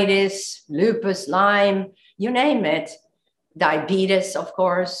 arthritis, lupus, Lyme, you name it, diabetes, of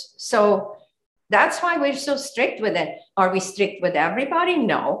course. So that's why we're so strict with it. Are we strict with everybody?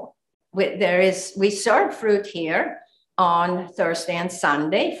 No. We serve fruit here on Thursday and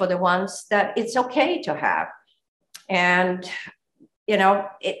Sunday for the ones that it's okay to have. And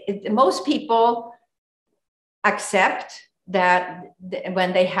most people accept that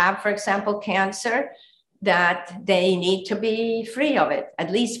when they have, for example, cancer, that they need to be free of it,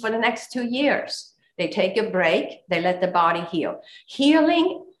 at least for the next 2 years. They take a break, they let the body heal.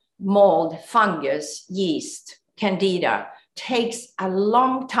 Healing mold, fungus, yeast, candida takes a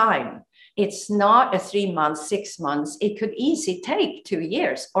long time. It's not a 3 months, 6 months. It could easily take 2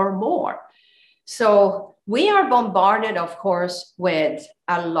 years or more. So we are bombarded, of course, with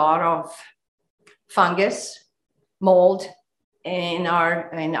a lot of fungus, mold in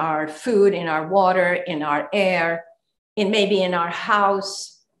our food, in our water, in our air, maybe in our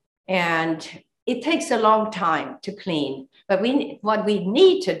house. And it takes a long time to clean. But what we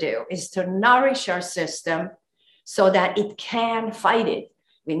need to do is to nourish our system so that it can fight it.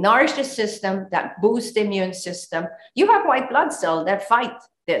 We nourish the system that boosts the immune system. You have white blood cells that fight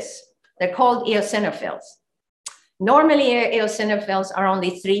this. They're called eosinophils. Normally, eosinophils are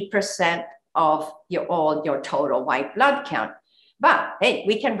only 3% of your total white blood count. But hey,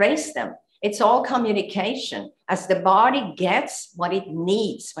 we can raise them. It's all communication. As the body gets what it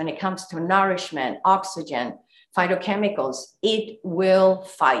needs when it comes to nourishment, oxygen, phytochemicals, it will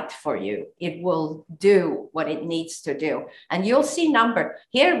fight for you. It will do what it needs to do. And you'll see number.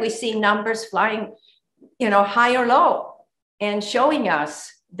 Here we see numbers flying, high or low, and showing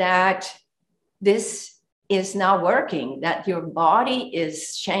us that this is now working, that your body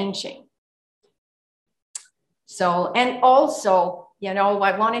is changing. So, and also,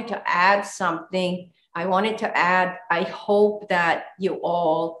 I wanted to add something. I hope that you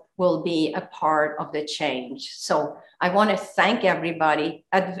all will be a part of the change. So I want to thank everybody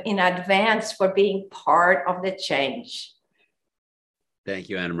in advance for being part of the change. Thank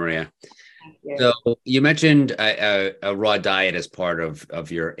you, Anna Maria. So you mentioned a raw diet as part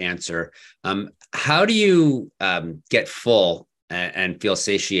of your answer. How do you get full and feel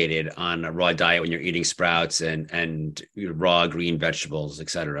satiated on a raw diet when you're eating sprouts and raw green vegetables, et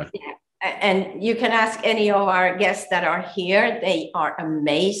cetera? Yeah. And you can ask any of our guests that are here. They are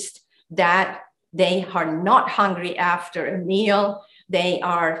amazed that they are not hungry after a meal. They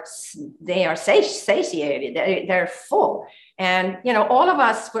are satiated. They're full. And, all of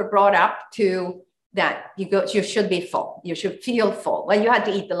us were brought up to that you should be full. You should feel full. Well, you had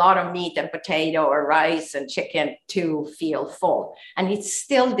to eat a lot of meat and potato or rice and chicken to feel full. And it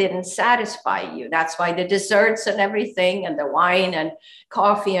still didn't satisfy you. That's why the desserts and everything and the wine and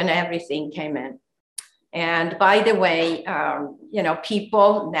coffee and everything came in. And by the way,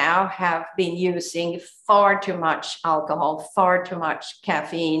 people now have been using far too much alcohol, far too much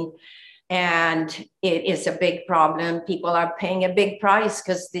caffeine. And it is a big problem. People are paying a big price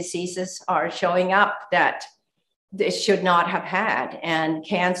because diseases are showing up that they should not have had. And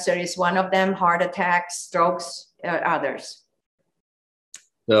cancer is one of them, heart attacks, strokes, others.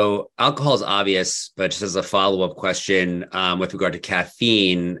 So alcohol is obvious, but just as a follow-up question with regard to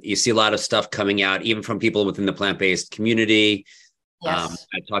caffeine, you see a lot of stuff coming out, even from people within the plant-based community. Yes.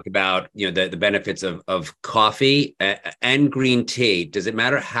 I talk about, the benefits of coffee and green tea. Does it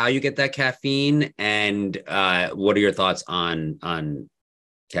matter how you get that caffeine? And what are your thoughts on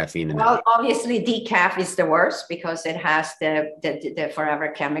caffeine? Well, obviously decaf is the worst because it has the forever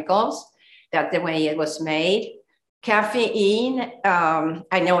chemicals, that the way it was made. Caffeine,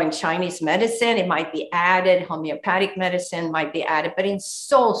 I know in Chinese medicine, it might be added, homeopathic medicine might be added, but in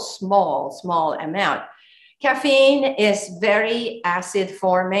so small amount. Caffeine is very acid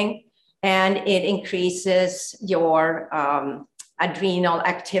forming and it increases your adrenal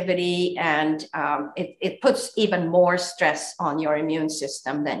activity and it puts even more stress on your immune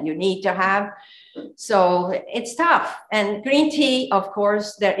system than you need to have. So it's tough. And green tea, of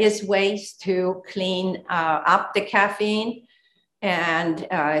course, there is ways to clean up the caffeine. And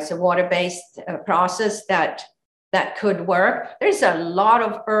it's a water-based process that could work. There's a lot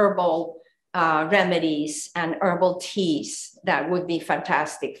of herbal remedies and herbal teas that would be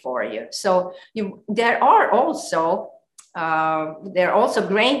fantastic for you. So there are also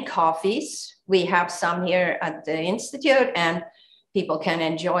grain coffees. We have some here at the Institute and people can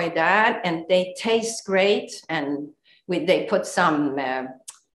enjoy that and they taste great. And they put some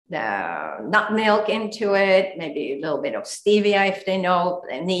nut milk into it, maybe a little bit of stevia if they know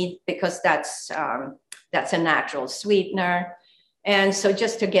they need, because that's a natural sweetener. And so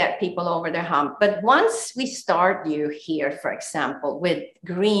just to get people over the hump. But once we start you here, for example, with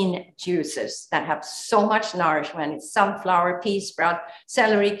green juices that have so much nourishment, it's sunflower, pea sprout,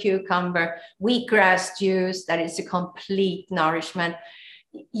 celery, cucumber, wheatgrass juice, that is a complete nourishment,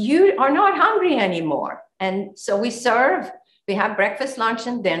 you are not hungry anymore. And so we serve We have breakfast, lunch,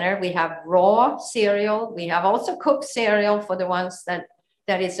 and dinner. We have raw cereal. We have also cooked cereal for the ones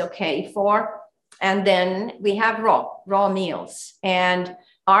that is okay for. And then we have raw meals. And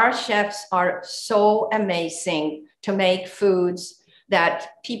our chefs are so amazing to make foods that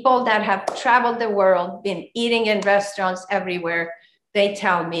people that have traveled the world, been eating in restaurants everywhere, they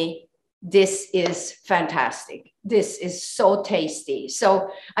tell me, this is fantastic. This is so tasty.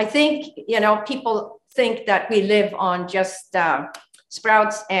 So I think, people think that we live on just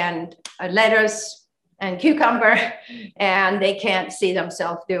sprouts and lettuce and cucumber, and they can't see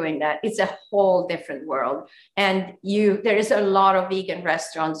themselves doing that. It's a whole different world. And there is a lot of vegan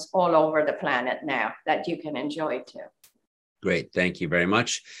restaurants all over the planet now that you can enjoy too. Great. Thank you very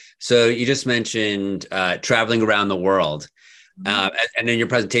much. So you just mentioned traveling around the world. And in your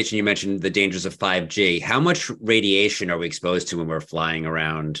presentation, you mentioned the dangers of 5G. How much radiation are we exposed to when we're flying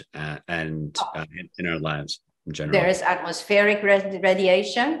around in our lives in general? There is atmospheric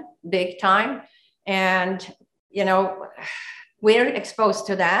radiation, big time. And, we're exposed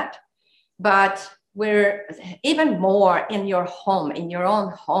to that, but we're even more in your home, in your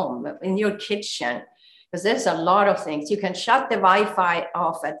own home, in your kitchen, because there's a lot of things. You can shut the Wi-Fi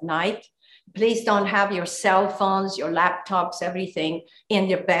off at night. Please don't have your cell phones, your laptops, everything in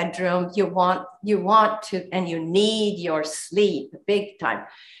your bedroom. You want to, and you need your sleep big time.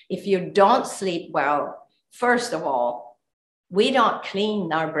 If you don't sleep well, first of all, we don't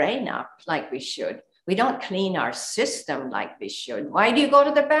clean our brain up like we should. We don't clean our system like we should. Why do you go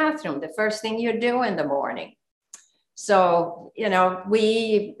to the bathroom? The first thing you do in the morning. So,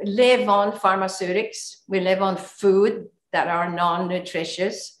 we live on pharmaceutics. We live on food that are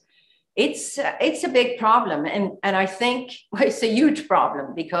non-nutritious. It's a big problem. And I think it's a huge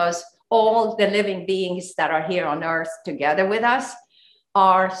problem because all the living beings that are here on earth together with us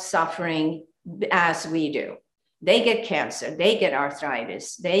are suffering as we do. They get cancer, they get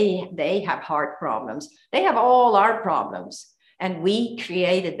arthritis, they have heart problems. They have all our problems. And we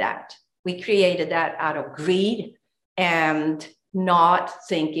created that. We created that out of greed and not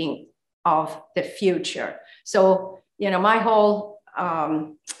thinking of the future. So, my whole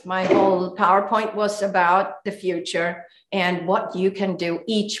PowerPoint was about the future and what you can do,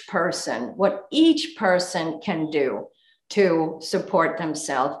 what each person can do to support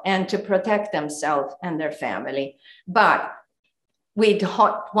themselves and to protect themselves and their family. But we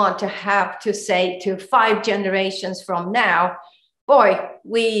don't want to have to say to 5 generations from now, boy,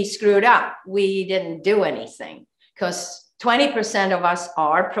 we screwed up. We didn't do anything, because 20% of us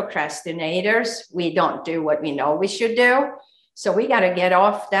are procrastinators. We don't do what we know we should do. So we got to get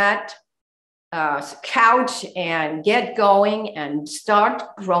off that couch and get going and start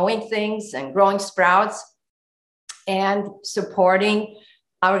growing things and growing sprouts and supporting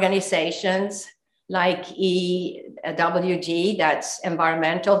organizations like EWG, that's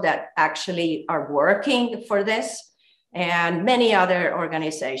environmental, that actually are working for this, and many other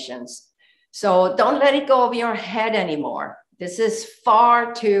organizations. So don't let it go over your head anymore. This is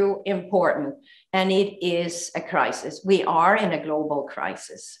far too important, and it is a crisis. We are in a global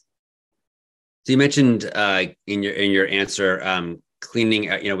crisis. So you mentioned in your answer cleaning,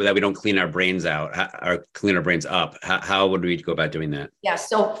 that we don't clean our brains out or clean our brains up. How would we go about doing that? Yeah.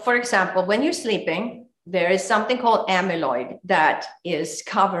 So, for example, when you're sleeping, there is something called amyloid that is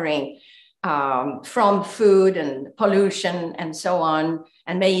covering from food and pollution and so on,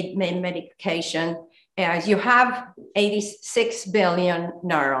 and medication. You have 86 billion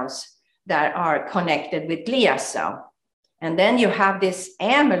neurons that are connected with glia cell. And then you have this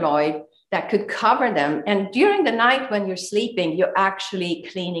amyloid that could cover them. And during the night when you're sleeping, you're actually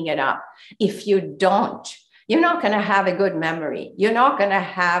cleaning it up. If you don't, you're not going to have a good memory. You're not going to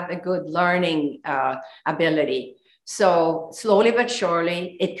have a good learning ability. So slowly but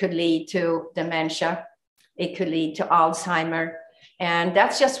surely, it could lead to dementia. It could lead to Alzheimer. And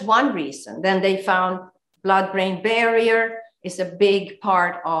that's just one reason. Then they found blood-brain barrier is a big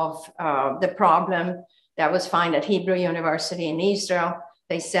part of the problem that was found at Hebrew University in Israel.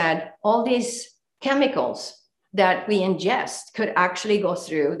 They said all these chemicals that we ingest could actually go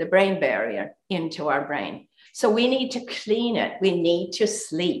through the brain barrier into our brain. So we need to clean it. We need to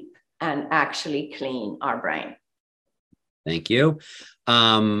sleep and actually clean our brain. Thank you.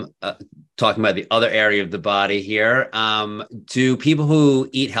 Talking about the other area of the body here, do people who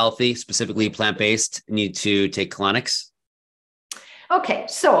eat healthy, specifically plant-based, need to take colonics? Okay,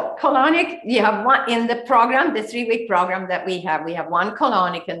 so colonic, you have one in the program, the 3-week program that we have one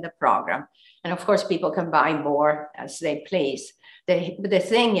colonic in the program. And of course, people can buy more as they please. The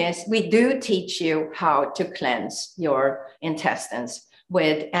thing is, we do teach you how to cleanse your intestines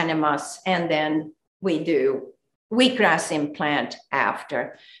with enemas, and then we do wheatgrass implant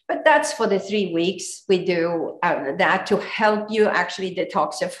after. But that's for the 3 weeks. We do that to help you actually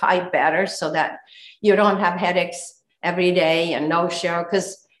detoxify better so that you don't have headaches every day and no-show.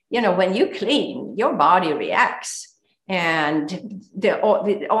 Because, when you clean, your body reacts. And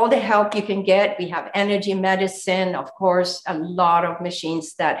all the help you can get, we have energy medicine, of course, a lot of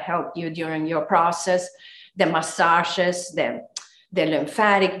machines that help you during your process, the massages, the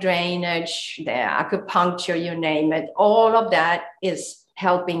lymphatic drainage, the acupuncture, you name it. All of that is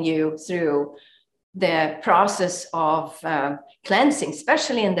helping you through the process of cleansing,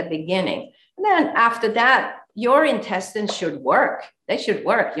 especially in the beginning. And then after that, your intestines should work. They should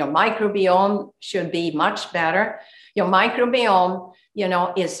work. Your microbiome should be much better. Your microbiome,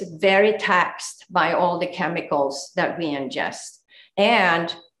 is very taxed by all the chemicals that we ingest.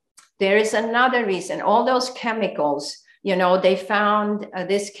 And there is another reason. All those chemicals, they found,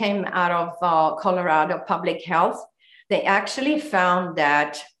 this came out of Colorado Public Health. They actually found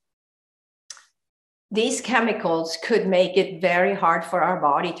that these chemicals could make it very hard for our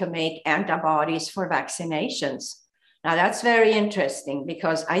body to make antibodies for vaccinations. Now, that's very interesting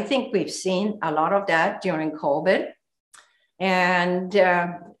because I think we've seen a lot of that during COVID. And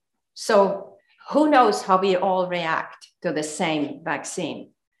so who knows how we all react to the same vaccine?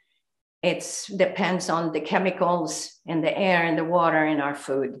 It depends on the chemicals in the air and the water in our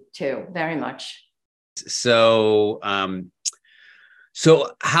food too, very much. So,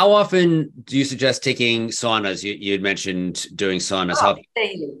 so how often do you suggest taking saunas? You had mentioned doing saunas.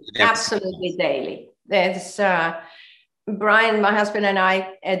 Daily, absolutely daily. There's Brian, my husband, and I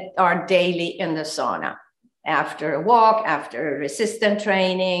are daily in the sauna after a walk, after resistance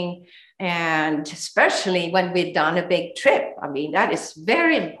training, and especially when we've done a big trip. I mean, that is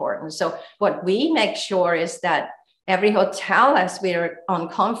very important. So what we make sure is that every hotel, as we're on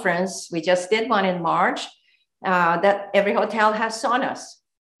conference, we just did one in March, that every hotel has saunas,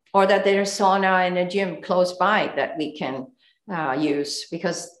 or that there's sauna in a gym close by that we can use,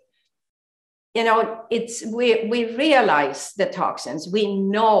 because we realize the toxins. We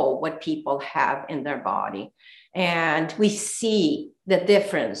know what people have in their body, and we see the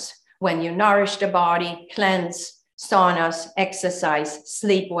difference when you nourish the body, cleanse, saunas, exercise,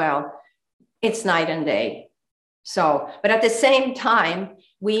 sleep well. It's night and day. So, but at the same time,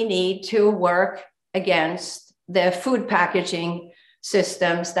 we need to work against the food packaging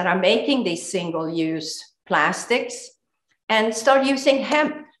systems that are making these single-use plastics and start using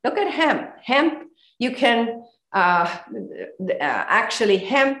hemp. Look at hemp. Hemp, you can actually,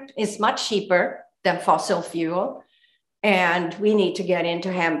 hemp is much cheaper than fossil fuel, and we need to get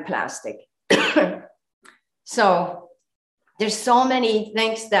into hemp plastic. So there's so many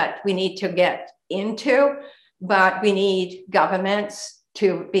things that we need to get into, but we need governments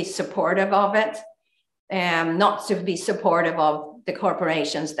to be supportive of it and not to be supportive of the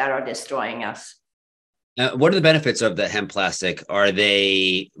corporations that are destroying us. What are the benefits of the hemp plastic? Are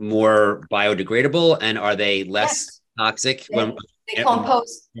they more biodegradable, and are they less toxic? They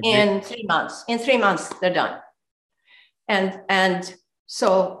decompose in 3 months. In 3 months, they're done. And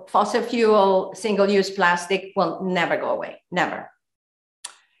so fossil fuel, single-use plastic will never go away, never.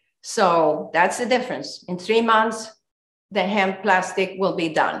 So that's the difference. In 3 months, the hemp plastic will be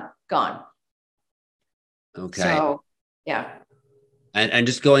done, gone. Okay. So, yeah. And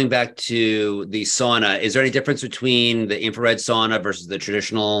just going back to the sauna, is there any difference between the infrared sauna versus the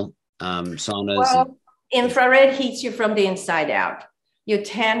traditional saunas? Well, infrared heats you from the inside out. You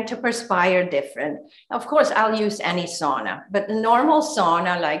tend to perspire different. Of course, I'll use any sauna, but the normal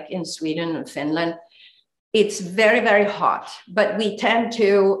sauna, like in Sweden and Finland, it's very, very hot. But we tend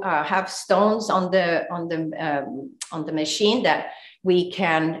to have stones on the machine that we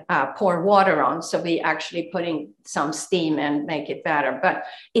can pour water on. So we actually putting some steam and make it better. But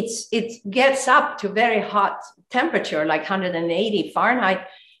it gets up to very hot temperature, like 180 Fahrenheit.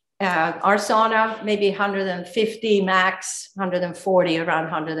 Our sauna, maybe 150 max, 140, around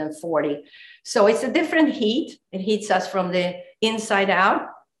 140. So it's a different heat. It heats us from the inside out,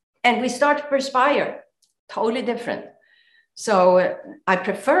 and we start to perspire, totally different. So I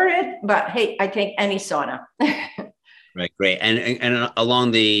prefer it, but hey, I take any sauna. Right, great. And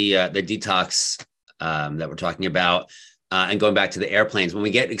along the detox that we're talking about, and going back to the airplanes, when we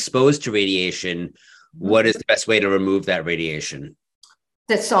get exposed to radiation, what is the best way to remove that radiation?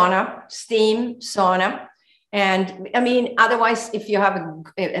 The sauna, steam sauna. And I mean, otherwise, if you have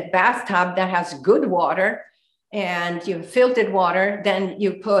a bathtub that has good water, and you filtered water. Then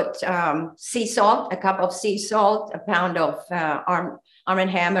you put sea salt, a cup of sea salt, a pound of Arm &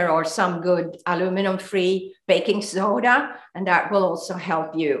 Hammer or some good aluminum-free baking soda, and that will also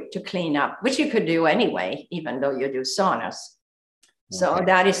help you to clean up, which you could do anyway, even though you do saunas. So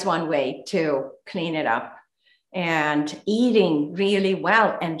that is one way to clean it up. And eating really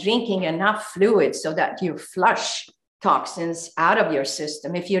well and drinking enough fluid so that you flush toxins out of your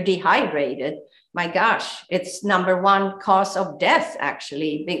system. If you're dehydrated, my gosh, it's #1 cause of death,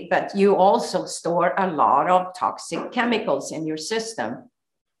 actually, but you also store a lot of toxic chemicals in your system.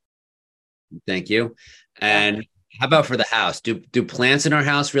 Thank you. And how about for the house? Do plants in our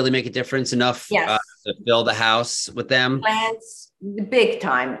house really make a difference enough Yes. To fill the house with them? Plants, big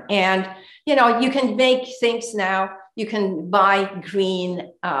time. And, you know, you can make things now. You can buy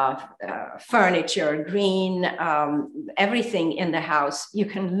green furniture, green everything in the house. You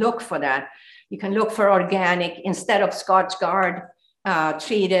can look for that. You can look for organic instead of Scotch Guard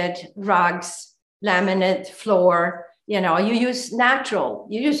treated rugs, laminate floor. You know, you use natural,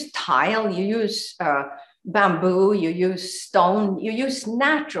 you use tile, you use bamboo, you use stone, you use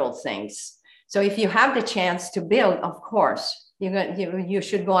natural things. So if you have the chance to build, of course, you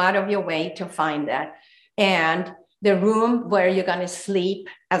should go out of your way to find that. And the room where you're going to sleep,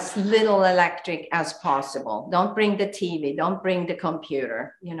 as little electric as possible. Don't bring the TV, don't bring the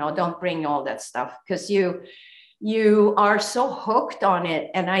computer, you know, don't bring all that stuff, because you are so hooked on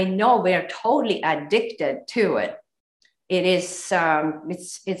it. And I know we're totally addicted to it. It is,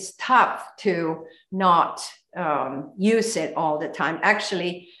 it's tough to not use it all the time.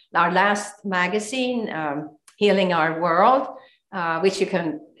 Actually, our last magazine, Healing Our World, which you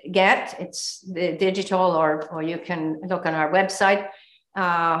can get, it's the digital, or you can look on our website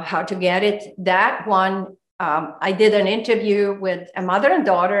how to get it. That one, I did an interview with a mother and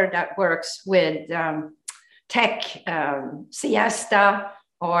daughter that works with tech siesta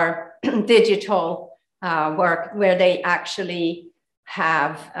or digital work, where they actually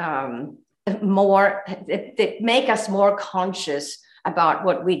have more, they make us more conscious about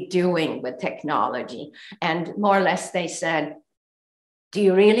what we're doing with technology. And more or less they said, do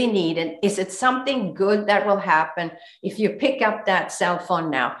you really need it? Is it something good that will happen if you pick up that cell phone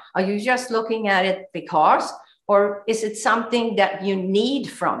now? Are you just looking at it because, or is it something that you need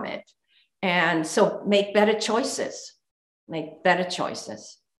from it? And so make better choices, make better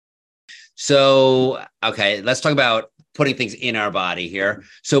choices. So, okay, let's talk about putting things in our body here.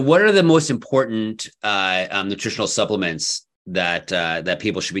 So what are the most important nutritional supplements that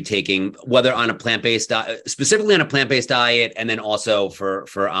people should be taking, whether on a plant-based diet, specifically on a plant-based diet, and then also for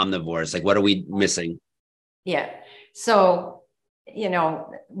omnivores? Like, what are we missing? Yeah. So, you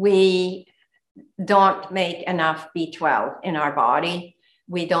know, we don't make enough B12 in our body.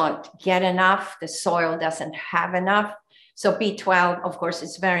 We don't get enough. The soil doesn't have enough. So B12, of course,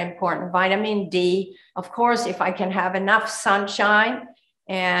 is very important. Vitamin D, of course, if I can have enough sunshine,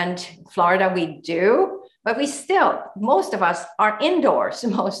 and Florida we do, but we still, most of us are indoors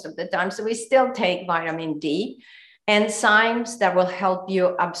most of the time. So we still take vitamin D, enzymes that will help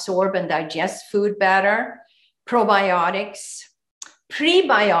you absorb and digest food better, probiotics.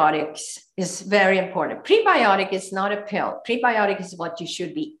 Prebiotics is very important. Prebiotic is not a pill. Prebiotic is what you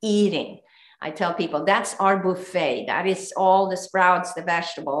should be eating. I tell people that's our buffet. That is all the sprouts, the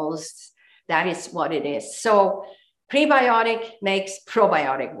vegetables. That is what it is. So prebiotic makes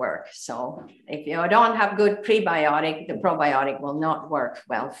probiotic work. So if you don't have good prebiotic, the probiotic will not work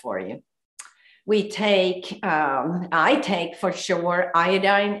well for you. We take, I take for sure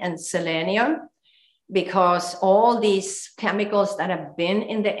iodine and selenium, because all these chemicals that have been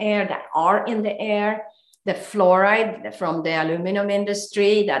in the air, that are in the air, the fluoride from the aluminum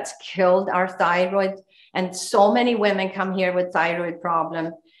industry that's killed our thyroid. And so many women come here with thyroid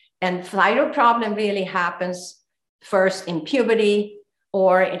problem. And thyroid problem really happens first in puberty,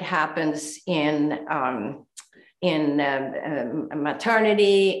 or it happens in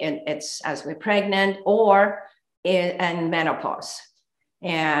maternity, and it's as we're pregnant, or in menopause.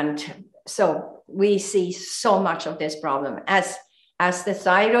 And so we see so much of this problem as the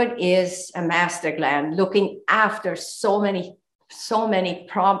thyroid is a master gland looking after so many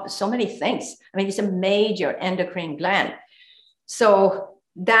things. I mean, it's a major endocrine gland. So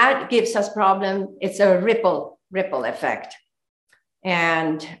that gives us problem. It's a ripple effect.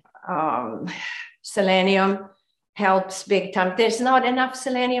 And selenium helps big time. There's not enough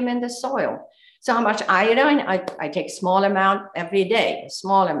selenium in the soil. So how much iodine? I take small amount every day, a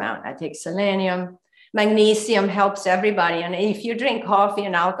small amount. I take selenium. Magnesium helps everybody. And if you drink coffee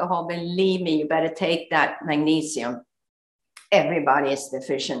and alcohol, believe me, you better take that magnesium. Everybody is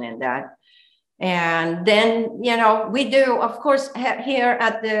deficient in that. And then, we do, of course, here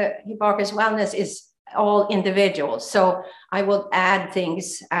at the Hipparchus Wellness is all individuals. So I will add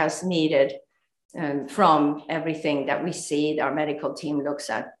things as needed from everything that we see. Our medical team looks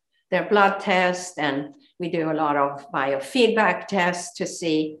at their blood tests, and we do a lot of biofeedback tests to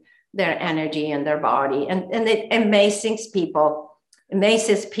see their energy in their body. And it amazes people,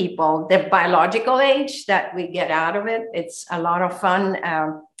 the biological age that we get out of it. It's a lot of fun.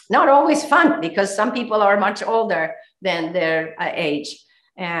 Not always fun, because some people are much older than their age.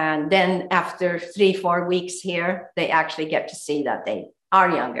 And then after 3-4 weeks here, they actually get to see that they are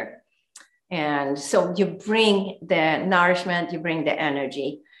younger. And so you bring the nourishment, you bring the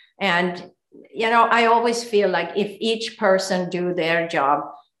energy. And, I always feel like if each person do their job,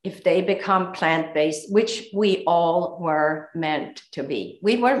 if they become plant-based, which we all were meant to be.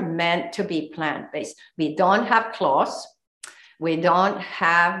 We were meant to be plant-based. We don't have claws. We don't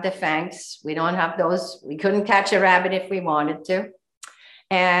have the fangs. We don't have those. We couldn't catch a rabbit if we wanted to.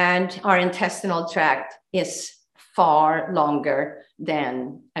 And our intestinal tract is far longer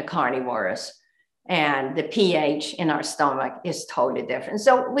than a carnivorous. And the pH in our stomach is totally different.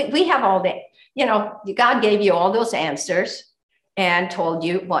 So we have all the, God gave you all those answers and told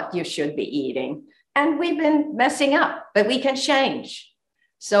you what you should be eating. And we've been messing up, but we can change.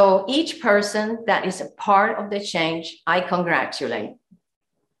 So each person that is a part of the change, I congratulate.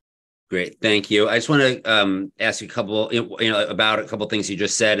 Great, thank you. I just want to ask you a couple, about a couple of things you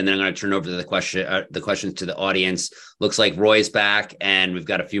just said, and then I'm going to turn over to the questions to the audience. Looks like Roy's back, and we've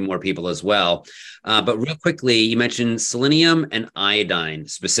got a few more people as well. But real quickly, you mentioned selenium and iodine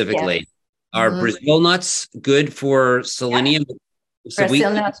specifically. Yes. Are Brazil nuts good for selenium? Yes. So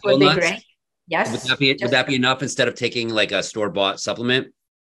Brazil nuts would be great. Yes. Would that be enough instead of taking like a store-bought supplement?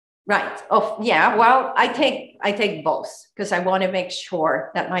 Right. Oh, yeah. Well, I take both because I want to make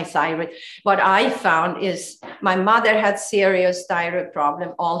sure that my thyroid. What I found is my mother had serious thyroid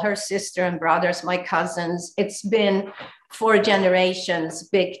problem. All her sister and brothers, my cousins. It's been 4 generations,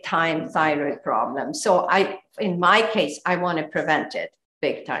 big time thyroid problem. So in my case, I want to prevent it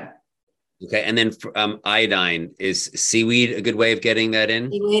big time. Okay. And then iodine, is seaweed a good way of getting that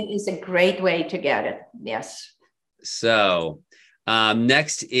in? Seaweed is a great way to get it. Yes. So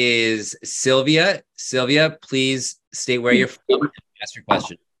next is Sylvia. Sylvia, please state where you're from and ask your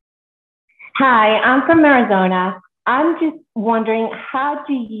question. Hi, I'm from Arizona. I'm just wondering, how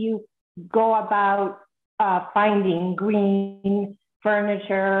do you go about finding green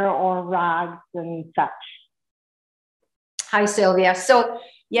furniture or rugs and such? Hi, Sylvia. So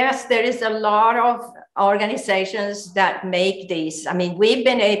yes, there is a lot of organizations that make these. I mean, we've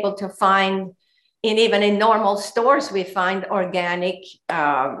been able to find, even in normal stores, we find organic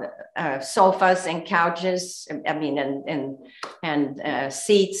sofas and couches, and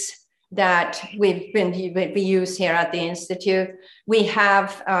seats that we use here at the Institute. We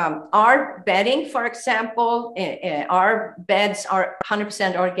have our bedding, for example, our beds are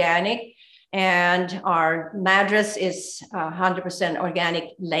 100% organic, and our mattress is 100%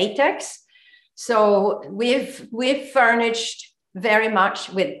 organic latex. So we've furnished very much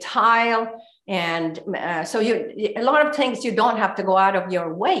with tile. And so a lot of things you don't have to go out of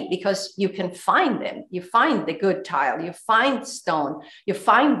your way because you can find them. You find the good tile, you find stone, you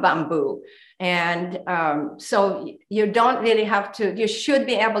find bamboo. And so you don't really have to, you should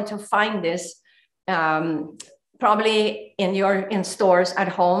be able to find this probably in stores at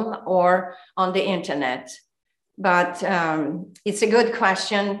home or on the internet. But it's a good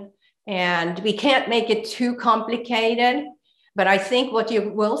question, and we can't make it too complicated. But I think what you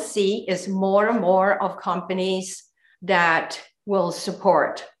will see is more and more of companies that will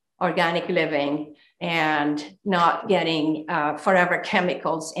support organic living and not getting forever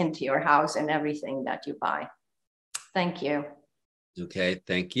chemicals into your house and everything that you buy. Thank you. Okay,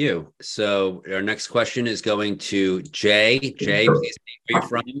 thank you. So our next question is going to Jay. Jay, please state where you're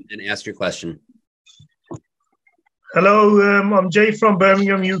from and ask your question. Hello, I'm Jay from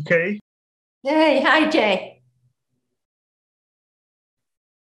Birmingham, UK. Hey, hi, Jay.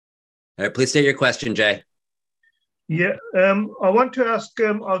 All right, please state your question, Jay. Yeah, I want to ask,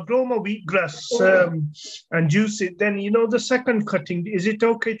 I'll grow my wheatgrass and juice it. Then, the second cutting, is it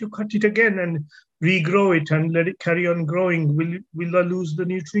okay to cut it again and regrow it and let it carry on growing? Will I lose the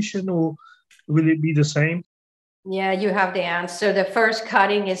nutrition, or will it be the same? Yeah, you have the answer. The first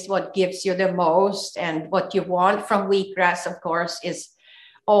cutting is what gives you the most. And what you want from wheatgrass, of course, is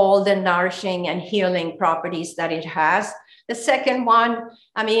all the nourishing and healing properties that it has. The second one,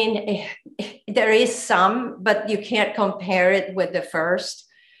 I mean, there is some, but you can't compare it with the first.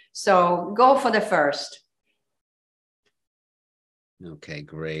 So go for the first. Okay,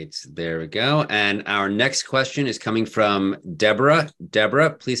 great. There we go. And our next question is coming from Deborah.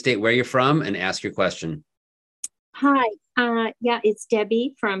 Deborah, please state where you're from and ask your question. Hi. Yeah, it's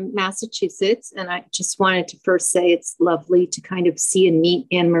Debbie from Massachusetts. And I just wanted to first say it's lovely to kind of see and meet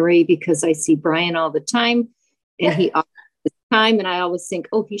Anne-Marie, because I see Brian all the time and he offers his time. And I always think,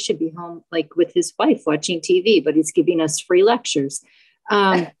 oh, he should be home like with his wife watching TV, but he's giving us free lectures.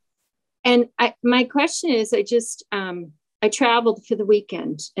 And my question is, I traveled for the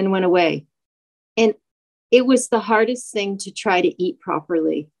weekend and went away. And it was the hardest thing to try to eat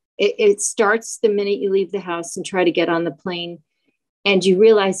properly. It starts the minute you leave the house and try to get on the plane. And you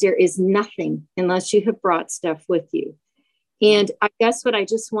realize there is nothing unless you have brought stuff with you. And I guess what I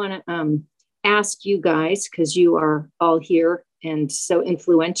just want to ask you guys, because you are all here and so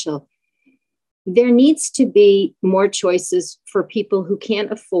influential, there needs to be more choices for people who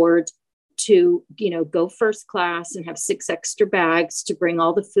can't afford to, go first class and have 6 extra bags to bring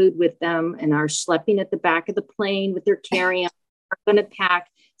all the food with them and are schlepping at the back of the plane with their carry-on, are going to pack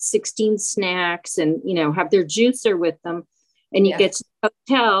 16 snacks and, have their juicer with them. And you get to the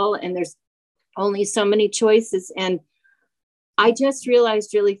hotel and there's only so many choices. And I just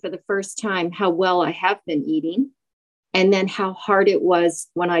realized really for the first time how well I have been eating, and then how hard it was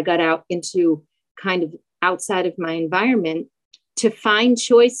when I got out into kind of outside of my environment to find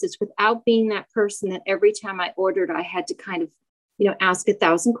choices without being that person that every time I ordered, I had to kind of, ask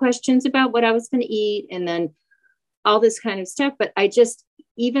 1,000 questions about what I was going to eat and then all this kind of stuff. But I just,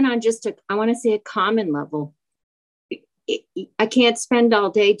 even on just I want to say a common level, I can't spend all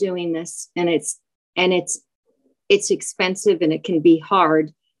day doing this, and it's expensive and it can be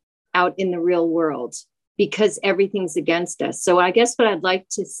hard out in the real world because everything's against us. So I guess what I'd like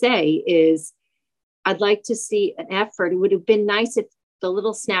to say is I'd like to see an effort. It would have been nice if the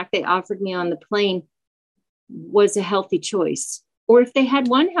little snack they offered me on the plane was a healthy choice, or if they had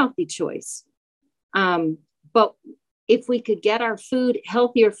one healthy choice. But if we could get our food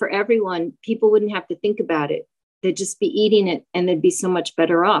healthier for everyone, people wouldn't have to think about it. They'd just be eating it and they'd be so much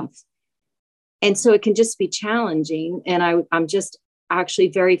better off. And so it can just be challenging. And I'm just actually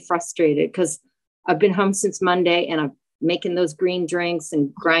very frustrated because I've been home since Monday and I'm making those green drinks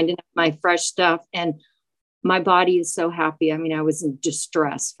and grinding up my fresh stuff. And my body is so happy. I mean, I was in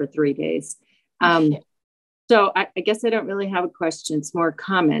distress for 3 days. So I guess I don't really have a question. It's more a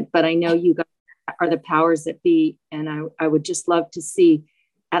comment, but I know you guys are the powers that be. And I would just love to see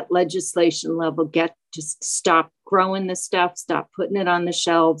at legislation level, just stop growing this stuff, stop putting it on the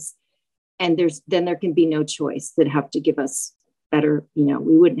shelves. And then there can be no choice that have to give us better,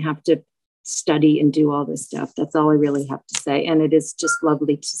 we wouldn't have to study and do all this stuff. That's all I really have to say. And it is just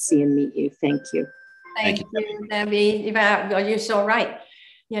lovely to see and meet you. Thank you. Thank you, Debbie. You're so right.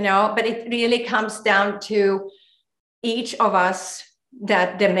 But it really comes down to each of us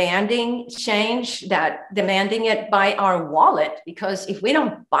that demanding change, that demanding it by our wallet, because if we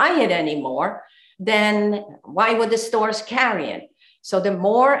don't buy it anymore, then why would the stores carry it? So the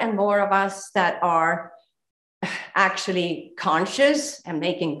more and more of us that are actually conscious and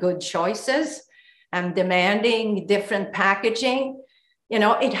making good choices and demanding different packaging,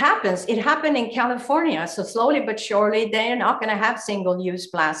 it happens. It happened in California. So slowly but surely, they're not going to have single-use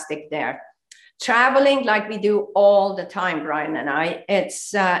plastic there. Traveling like we do all the time, Brian and I,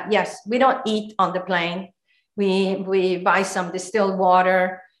 it's, yes, we don't eat on the plane. We buy some distilled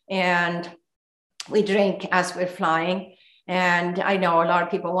water and we drink as we're flying. And I know a lot of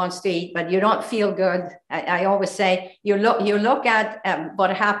people want to eat, but you don't feel good. I always say, you look at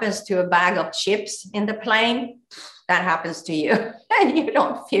what happens to a bag of chips in the plane, that happens to you. And you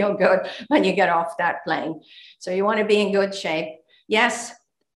don't feel good when you get off that plane. So you want to be in good shape. Yes,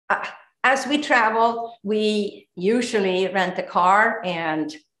 as we travel, we usually rent a car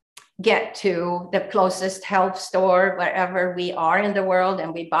and get to the closest health store, wherever we are in the world,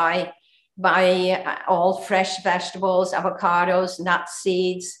 and we buy all fresh vegetables, avocados, nuts,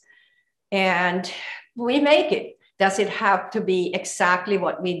 seeds, and we make it. Does it have to be exactly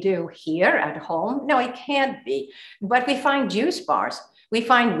what we do here at home? No, it can't be. But we find juice bars. We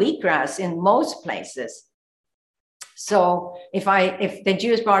find wheatgrass in most places. So if the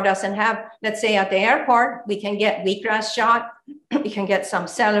juice bar doesn't have, let's say at the airport, we can get wheatgrass shot, we can get some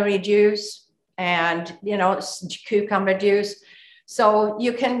celery juice and, cucumber juice. So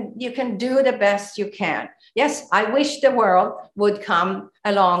you can do the best you can. Yes, I wish the world would come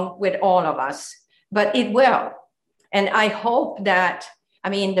along with all of us, but it will. And I hope that,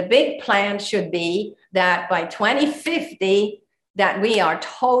 the big plan should be that by 2050, that we are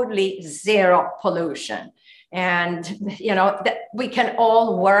totally zero pollution. And, that we can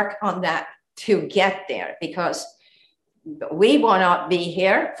all work on that to get there, because we will not be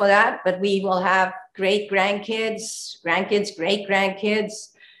here for that, but we will have great grandkids, great grandkids,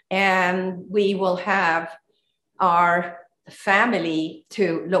 and we will have our family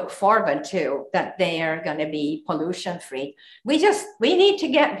to look forward to, that they are going to be pollution free. We need to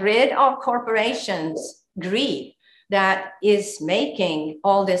get rid of corporations' greed that is making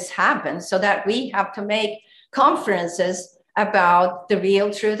all this happen, so that we have to make conferences about the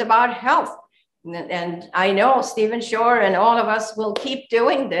real truth about health. And I know Stephen Shore and all of us will keep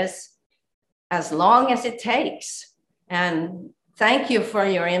doing this as long as it takes. And thank you for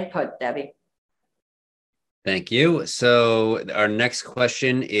your input, Debbie. Thank you. So our next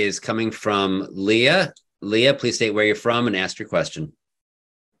question is coming from Leah. Leah, please state where you're from and ask your question.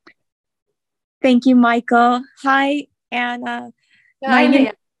 Thank you, Michael. Hi, Anna. Hi,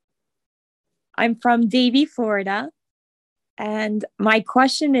 Leah. I'm from Davie, Florida. And my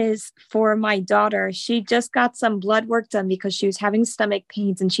question is for my daughter. She just got some blood work done because she was having stomach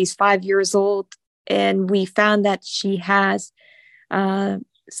pains, and she's 5 years old. And we found that she has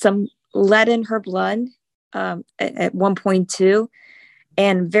some lead in her blood at 1.2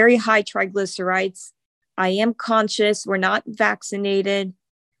 and very high triglycerides. I am conscious. We're not vaccinated.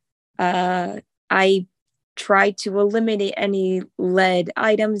 I try to eliminate any lead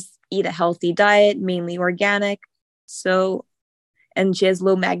items, eat a healthy diet, mainly organic. So, and she has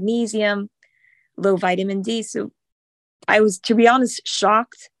low magnesium, low vitamin D. So I was, to be honest,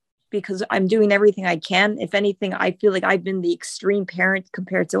 shocked, because I'm doing everything I can. If anything, I feel like I've been the extreme parent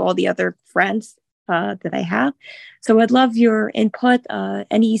compared to all the other friends that I have. So I'd love your input,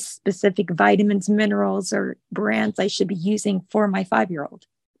 any specific vitamins, minerals, or brands I should be using for my 5-year-old.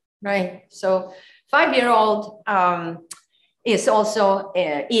 Right. So 5-year-old is also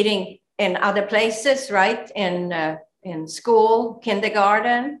eating in other places, right? In school,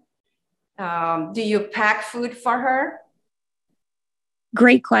 kindergarten. Do you pack food for her?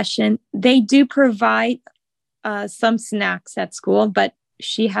 Great question. They do provide some snacks at school, but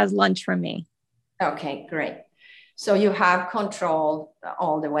she has lunch from me. Okay, great. So you have control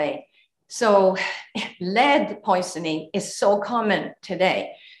all the way. So lead poisoning is so common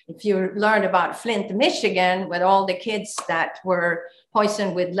today. If you learn about Flint, Michigan, with all the kids that were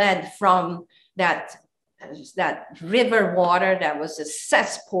poisoned with lead from that river water that was a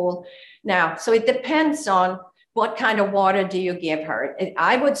cesspool. Now, so it depends on what kind of water do you give her.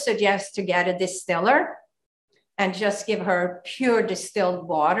 I would suggest to get a distiller and just give her pure distilled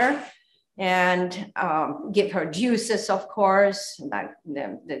water, and give her juices, of course, like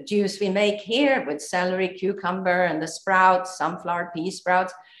the juice we make here with celery, cucumber, and the sprouts, sunflower pea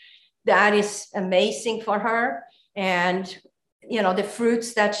sprouts. That is amazing for her. And, you know, the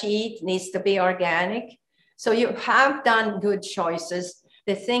fruits that she eats needs to be organic. So you have done good choices.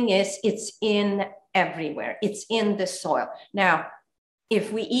 The thing is, it's in everywhere. It's in the soil. Now,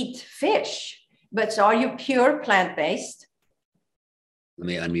 if we eat fish, but are you pure plant-based? Let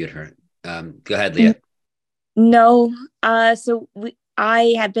me unmute her. Go ahead, Leah. No.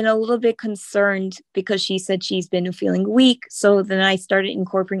 I have been a little bit concerned because she said she's been feeling weak. So then I started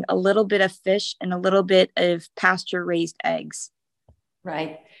incorporating a little bit of fish and a little bit of pasture-raised eggs.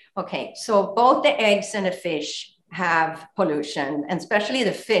 Right. Okay. So both the eggs and the fish have pollution, and especially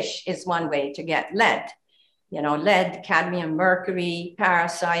the fish is one way to get lead. You know, lead, cadmium, mercury,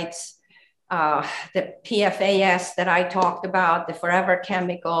 parasites, the PFAS that I talked about, the forever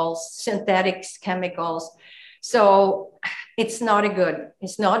chemicals, synthetic chemicals. So it's not a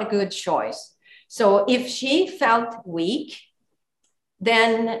good choice. So if she felt weak,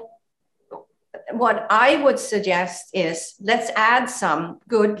 then what I would suggest is let's add some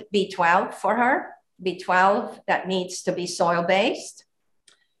good B12 for her. B12 that needs to be soil-based.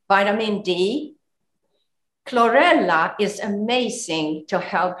 Vitamin D. Chlorella is amazing to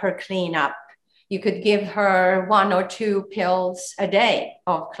help her clean up. You could give her 1 or 2 pills a day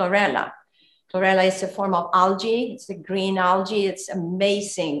of chlorella. Chlorella is a form of algae. It's a green algae. It's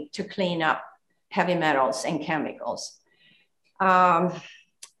amazing to clean up heavy metals and chemicals.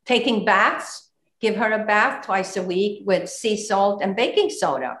 Taking baths, give her a bath twice a week with sea salt and baking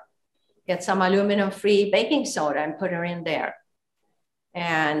soda. Get some aluminum-free baking soda and put her in there.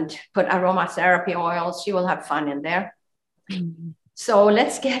 And put aromatherapy oils. She will have fun in there. Mm-hmm. So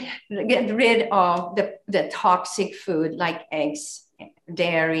let's get rid of the toxic food like eggs,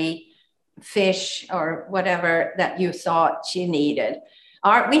 dairy, fish, or whatever that you thought she needed.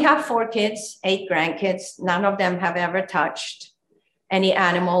 We have 4 kids, 8 grandkids. None of them have ever touched any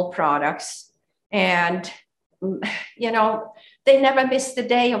animal products. And, you know, they never missed a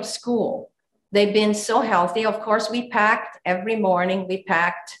day of school. They've been so healthy. Of course, we packed every morning,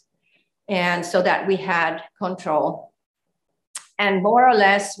 and so that we had control. And more or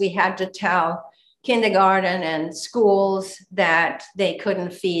less, we had to tell kindergarten and schools that they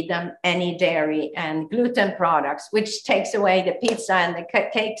couldn't feed them any dairy and gluten products, which takes away the pizza and the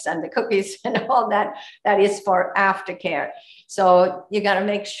cakes and the cookies and all that. That is for aftercare. So you got to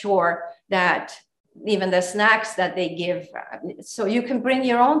make sure that even the snacks that they give, so you can bring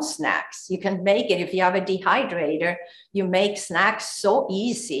your own snacks. You can make it. If you have a dehydrator, you make snacks so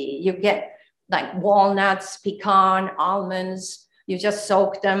easy. You get like walnuts, pecan, almonds. You just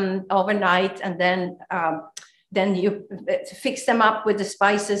soak them overnight, and then you fix them up with the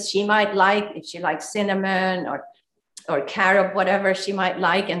spices she might like, if she likes cinnamon or carob, whatever she might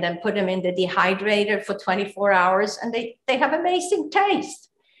like, and then put them in the dehydrator for 24 hours, and they have amazing taste.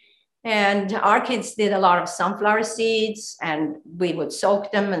 And our kids did a lot of sunflower seeds, and we would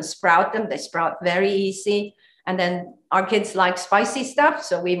soak them and sprout them. They sprout very easy. And then our kids like spicy stuff,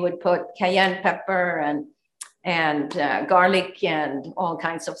 so we would put cayenne pepper and garlic and all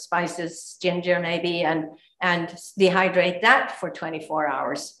kinds of spices, ginger maybe, and dehydrate that for 24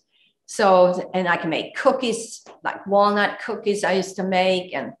 hours. So, and I can make cookies, like walnut cookies I used to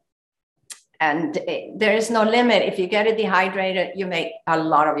make, and there is no limit. If you get it dehydrated, you make a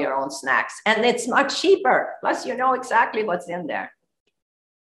lot of your own snacks, and it's much cheaper. Plus, you know exactly what's in there.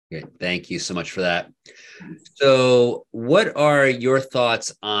 Great. Thank you so much for that. So what are your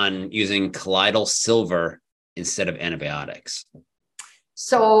thoughts on using colloidal silver instead of antibiotics?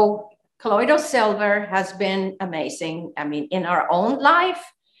 So colloidal silver has been amazing. I mean, in our own life,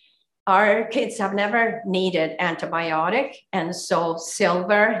 our kids have never needed antibiotic. And so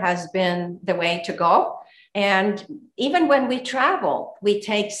silver has been the way to go. And even when we travel, we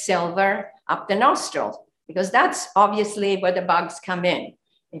take silver up the nostril, because that's obviously where the bugs come in.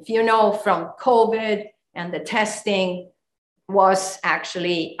 If you know from COVID, and the testing was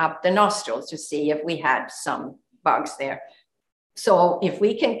actually up the nostrils to see if we had some bugs there. So if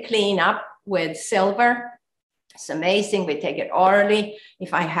we can clean up with silver, it's amazing. We take it orally.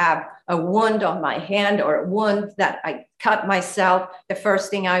 If I have a wound on my hand or a wound that I cut myself, the first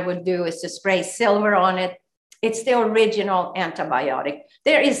thing I would do is to spray silver on it. It's the original antibiotic.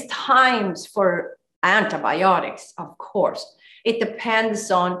 There is times for antibiotics, of course. It depends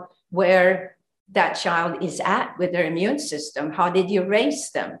on where that child is at with their immune system. How did you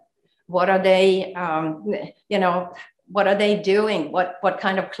raise them? What are they, what are they doing? What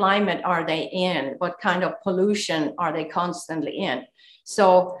kind of climate are they in? What kind of pollution are they constantly in?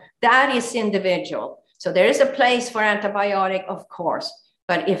 So that is individual. So there is a place for antibiotic, of course,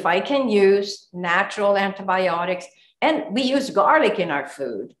 but if I can use natural antibiotics, and we use garlic in our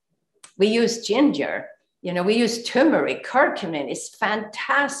food, we use ginger, we use turmeric, curcumin is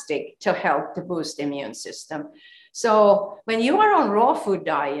fantastic to help to boost the immune system. So when you are on raw food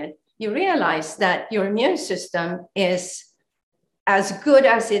diet, you realize that your immune system is as good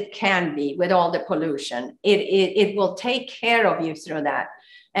as it can be with all the pollution. It will take care of you through that,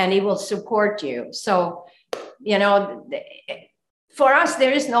 and it will support you. So, for us,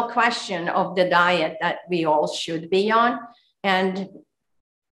 there is no question of the diet that we all should be on. And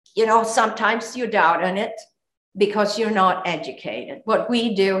sometimes you doubt on it because you're not educated. What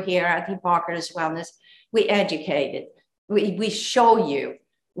we do here at Hippocrates Wellness, we educate it. We show you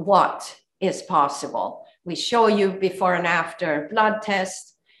what is possible. We show you before and after blood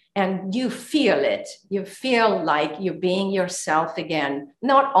tests, and you feel it. You feel like you're being yourself again,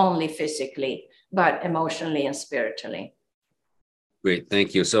 not only physically, but emotionally and spiritually. Great,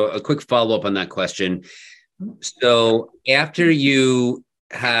 thank you. So a quick follow-up on that question. So after let's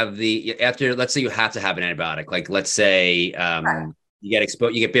say you have to have an antibiotic, like let's say you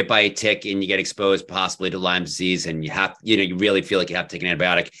get bit by a tick and you get exposed possibly to Lyme disease, and you really feel like you have to take an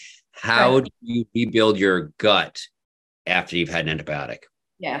antibiotic. How do you rebuild your gut after you've had an antibiotic?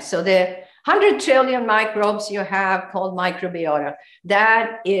 Yeah, so the 100 trillion microbes you have called microbiota,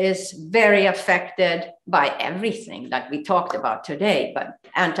 that is very affected by everything like we talked about today, but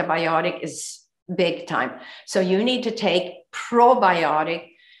antibiotic is big time. So you need to take probiotic,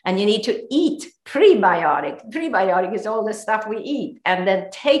 and you need to eat prebiotic. Prebiotic is all the stuff we eat, and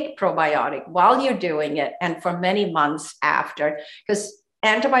then take probiotic while you're doing it and for many months after, because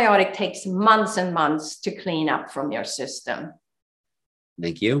antibiotic takes months and months to clean up from your system.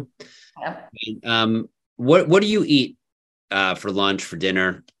 Thank you. Yeah. What do you eat for lunch, for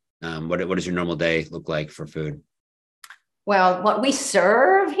dinner? What does your normal day look like for food? Well, what we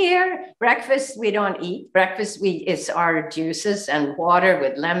serve here, breakfast, we don't eat. Breakfast is our juices and water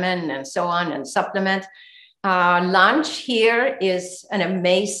with lemon and so on, and supplement. Lunch here is an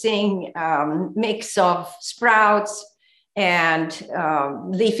amazing mix of sprouts and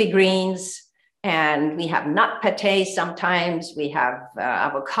leafy greens And we have nut pate sometimes, we have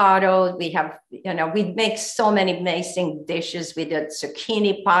avocado, we have, we make so many amazing dishes. We did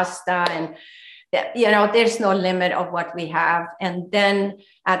zucchini pasta, and there's no limit of what we have. And then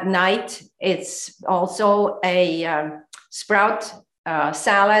at night, it's also a sprout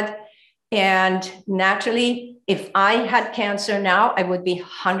salad. And naturally, if I had cancer now, I would be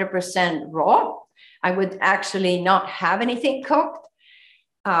 100% raw. I would actually not have anything cooked.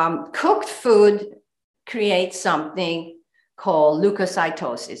 Cooked food creates something called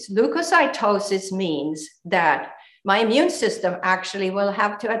leukocytosis. Leukocytosis means that my immune system actually will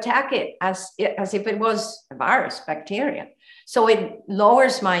have to attack it as if it was a virus, bacteria. So it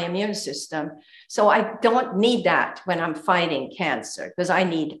lowers my immune system. So I don't need that when I'm fighting cancer, because I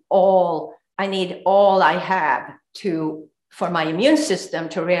need all I have for my immune system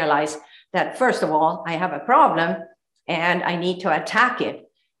to realize that, first of all, I have a problem and I need to attack it.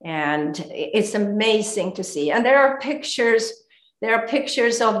 And it's amazing to see. And there are pictures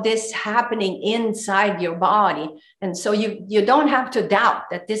of this happening inside your body. And so you don't have to doubt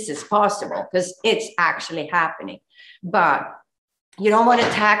that this is possible, because it's actually happening. But you don't want to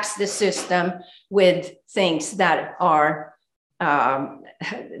tax the system with things that are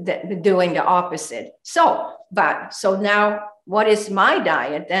doing the opposite. So now what is my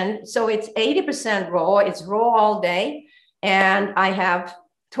diet then? So it's 80% raw, it's raw all day. And I have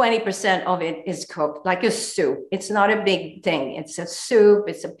 20% of it is cooked like a soup. It's not a big thing. It's a soup.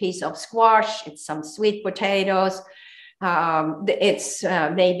 It's a piece of squash. It's some sweet potatoes. It's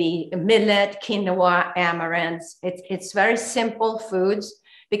maybe millet, quinoa, amaranth. It's very simple foods,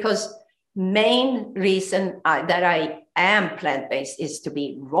 because main reason that I am plant-based is to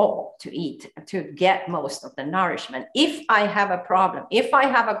be raw, to eat, to get most of the nourishment. If I have a problem, if I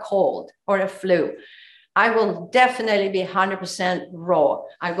have a cold or a flu, I will definitely be 100% raw.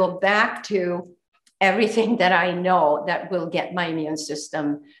 I go back to everything that I know that will get my immune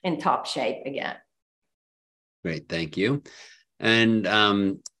system in top shape again. Great, thank you. And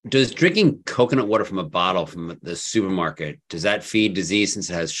does drinking coconut water from a bottle from the supermarket, does that feed disease since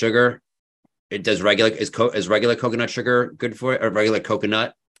it has sugar? It does is regular coconut sugar good for it, or regular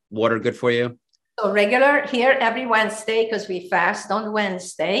coconut water good for you? So regular here every Wednesday, because we fast on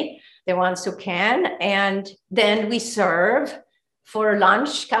Wednesday, the ones who can. And then we serve for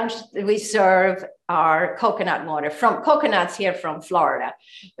lunch, we serve our coconut water from coconuts here from Florida.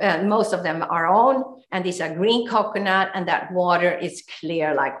 Most of them are our own, and these are green coconut, and that water is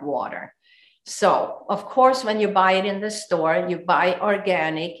clear like water. So of course, when you buy it in the store, you buy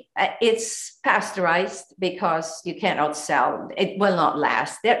organic. It's pasteurized because you cannot sell, it will not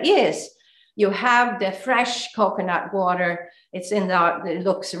last. You have the fresh coconut water. It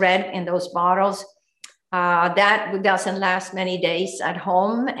looks red in those bottles. That doesn't last many days at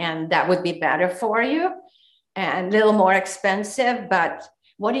home, and that would be better for you and a little more expensive. But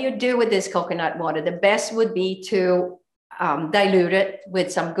what do you do with this coconut water? The best would be to dilute it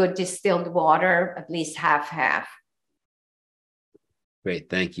with some good distilled water, at least half. Great,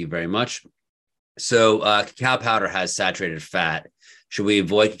 thank you very much. So cacao powder has saturated fat. Should we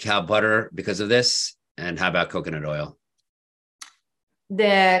avoid cacao butter because of this? And how about coconut oil?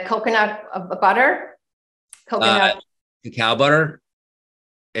 The coconut butter? Cacao butter? Cacao butter.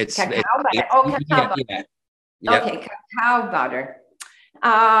 Yeah. Okay, cacao butter.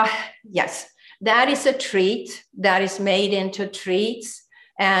 Yes, that is a treat that is made into treats,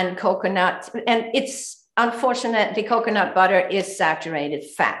 and coconut, and it's unfortunately coconut butter is saturated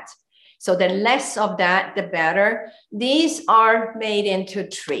fat. So the less of that, the better. These are made into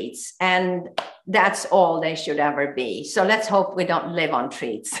treats, and that's all they should ever be. So let's hope we don't live on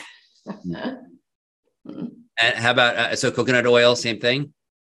treats. And how about, so coconut oil, same thing?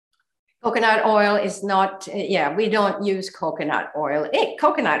 Coconut oil is not, we don't use coconut oil.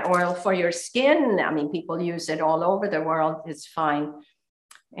 Coconut oil for your skin, I mean, people use it all over the world, it's fine.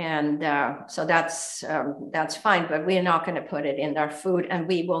 And so that's fine, but we're not going to put it in our food, and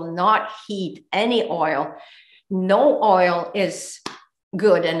we will not heat any oil. No oil is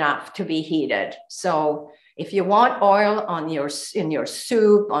good enough to be heated. So if you want oil in your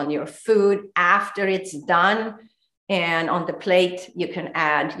soup, on your food after it's done, and on the plate, you can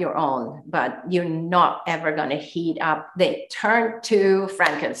add your own, but you're not ever going to heat up. They turn to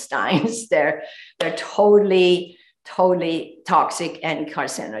Frankensteins. They're totally toxic and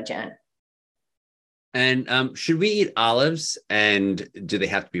carcinogen. And should we eat olives, and do they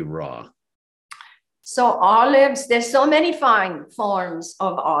have to be raw? So olives, there's so many fine forms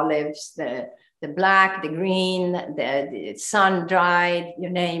of olives, the black, the green, the sun-dried, you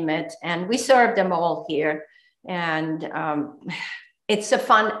name it. And we serve them all here. And it's a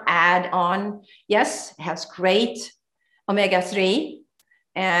fun add-on. Yes, it has great omega-3.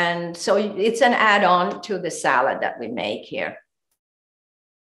 And so it's an add-on to the salad that we make here.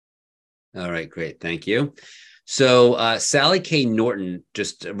 All right, great. Thank you. So Sally K. Norton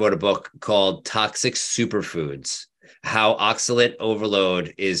just wrote a book called Toxic Superfoods, How Oxalate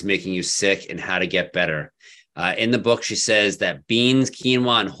Overload is Making You Sick and How to Get Better. In the book, she says that beans,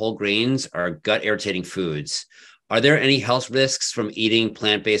 quinoa, and whole grains are gut-irritating foods. Are there any health risks from eating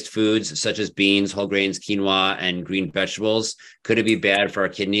plant-based foods such as beans, whole grains, quinoa, and green vegetables? Could it be bad for our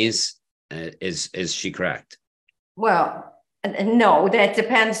kidneys? Is she correct? Well, no, that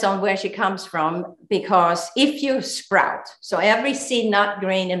depends on where she comes from, because if you sprout, so every seed, nut,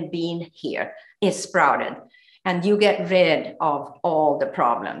 grain, and bean here is sprouted, and you get rid of all the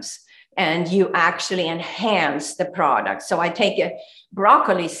problems, and you actually enhance the product. So I take a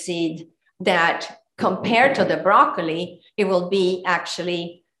broccoli seed that, compared to the broccoli, it will be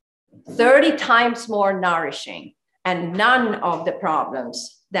actually 30 times more nourishing and none of the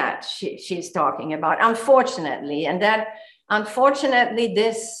problems that she's talking about, unfortunately. And that, unfortunately,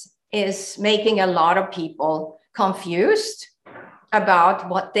 this is making a lot of people confused about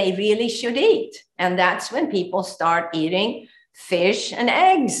what they really should eat. And that's when people start eating fish and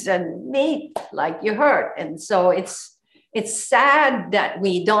eggs and meat, like you heard. And so it's sad that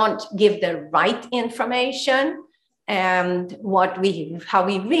we don't give the right information and how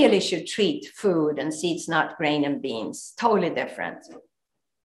we really should treat food and seeds, nut, grain, and beans. Totally different.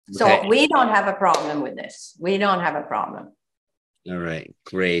 So we don't have a problem with this. We don't have a problem. All right,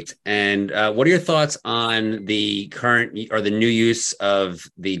 great. And what are your thoughts on the current or the new use of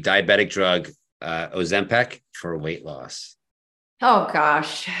the diabetic drug Ozempic for weight loss? Oh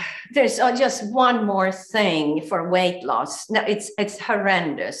gosh, there's just one more thing for weight loss. No, it's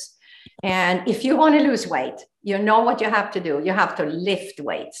horrendous. And if you want to lose weight, you know what you have to do. You have to lift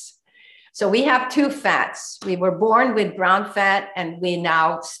weights. So we have two fats. We were born with brown fat, and we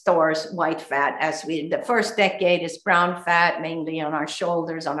now store white fat. The first decade is brown fat, mainly on our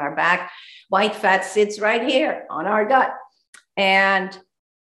shoulders, on our back. White fat sits right here on our gut. And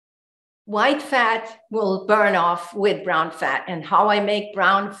white fat will burn off with brown fat. And how I make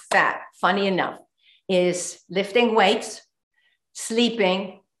brown fat, funny enough, is lifting weights,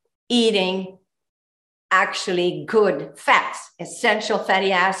 sleeping, eating actually good fats, essential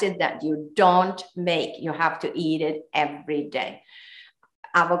fatty acid that you don't make. You have to eat it every day.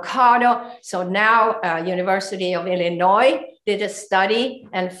 Avocado. So now University of Illinois did a study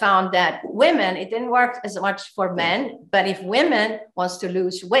and found that women, it didn't work as much for men, but if women wants to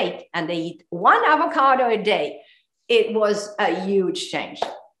lose weight and they eat one avocado a day, it was a huge change.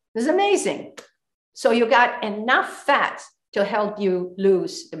 It's amazing. So you got enough fat to help you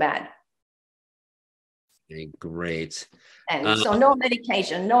lose the bad. Okay, great. And so no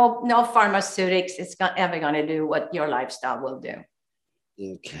medication, no pharmaceutics, it's ever going to do what your lifestyle will do.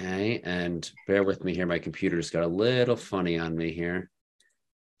 Okay, and bear with me here. My computer's got a little funny on me here.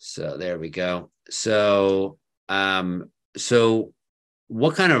 So there we go. So, so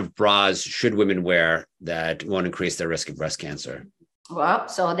what kind of bras should women wear that won't increase their risk of breast cancer? Well,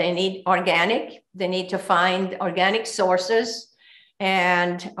 so they need organic. They need to find organic sources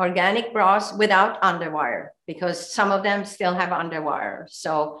and organic bras without underwire, because some of them still have underwire.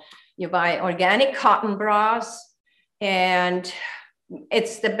 So you buy organic cotton bras, and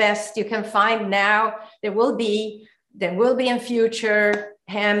it's the best you can find now. There will be in future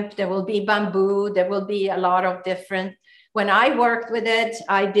hemp, there will be bamboo, there will be a lot of different. When I worked with it,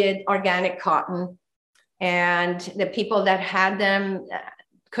 I did organic cotton, and the people that had them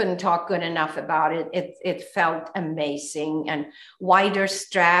couldn't talk good enough about it. It felt amazing, and wider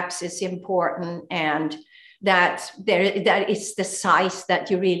straps is important, and that is the size that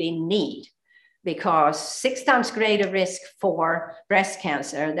you really need, because 6 times greater risk for breast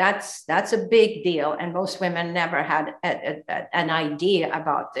cancer. That's a big deal. And most women never had an idea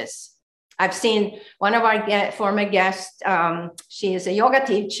about this. I've seen one of our former guests, she is a yoga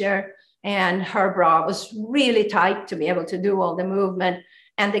teacher, and her bra was really tight to be able to do all the movement.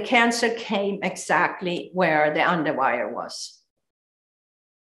 And the cancer came exactly where the underwire was.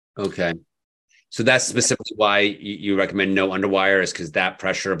 Okay. So that's specifically why you recommend no underwire, is because that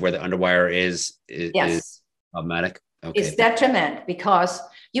pressure of where the underwire is problematic? Okay. It's detriment, because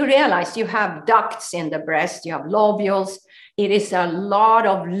you realize you have ducts in the breast, you have lobules. It is a lot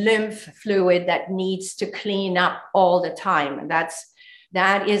of lymph fluid that needs to clean up all the time. And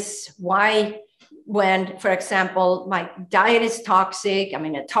that is why when, for example, my diet is toxic, I'm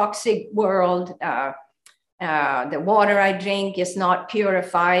in a toxic world, the water I drink is not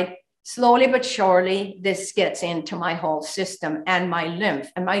purified, Slowly but surely, this gets into my whole system and my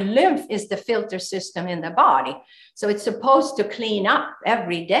lymph. And my lymph is the filter system in the body. So it's supposed to clean up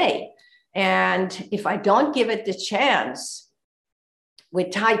every day. And if I don't give it the chance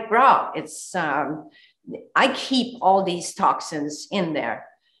with tight bra, I keep all these toxins in there.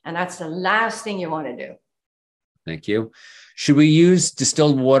 And that's the last thing you want to do. Thank you. Should we use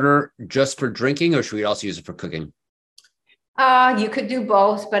distilled water just for drinking, or should we also use it for cooking? You could do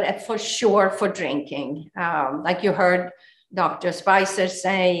both, but for sure for drinking. Like you heard Dr. Spicer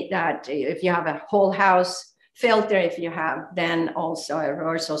say that if you have a whole house filter, if you have then also a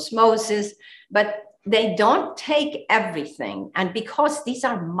reverse osmosis, but they don't take everything. And because these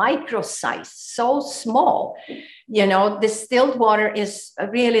are micro-sized, so small, distilled water is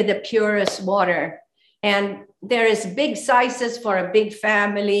really the purest water. And there is big sizes for a big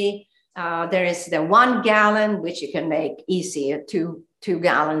family. There is the 1 gallon, which you can make easy, two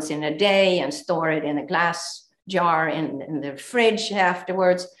gallons in a day and store it in a glass jar in the fridge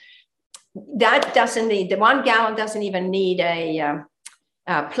afterwards. That doesn't need, the 1 gallon doesn't even need a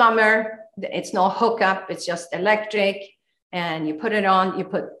plumber. It's no hookup, it's just electric. And you put it on, you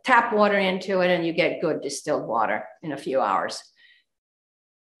put tap water into it, and you get good distilled water in a few hours.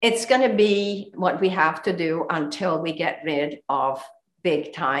 It's going to be what we have to do until we get rid of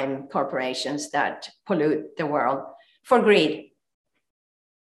big time corporations that pollute the world for greed.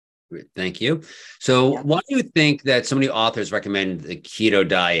 Thank you. So why do you think that so many authors recommend the keto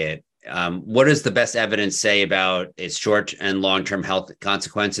diet? What does the best evidence say about its short and long-term health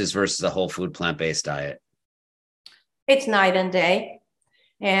consequences versus a whole food plant-based diet? It's night and day.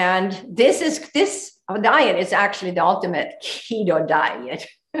 And this diet is actually the ultimate keto diet.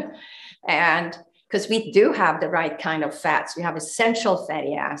 And because we do have the right kind of fats, we have essential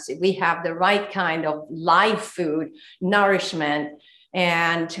fatty acid, we have the right kind of live food, nourishment.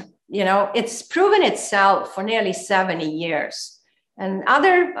 And, it's proven itself for nearly 70 years. And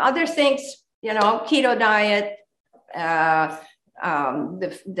other things, keto diet,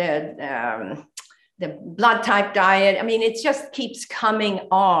 the blood type diet. I mean, it just keeps coming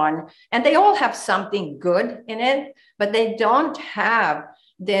on, and they all have something good in it, but they don't have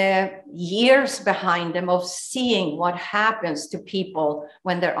the years behind them of seeing what happens to people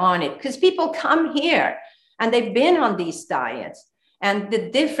when they're on it. Because people come here and they've been on these diets, and the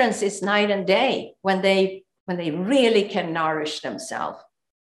difference is night and day when they really can nourish themselves.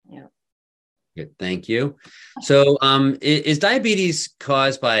 Yeah. Good, thank you. So is diabetes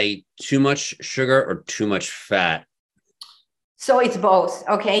caused by too much sugar or too much fat? So it's both,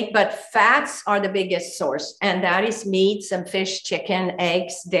 okay? But fats are the biggest source, and that is meats and fish, chicken,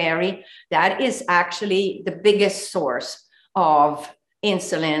 eggs, dairy. That is actually the biggest source of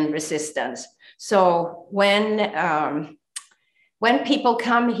insulin resistance. So when people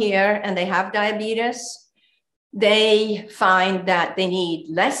come here and they have diabetes, they find that they need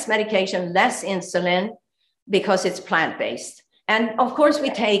less medication, less insulin, because it's plant-based. And of course,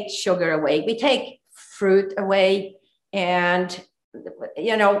 we take sugar away, we take fruit away, and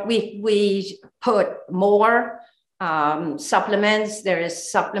we put more supplements. There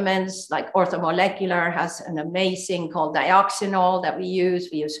is supplements like Orthomolecular has an amazing called dioxinol that we use.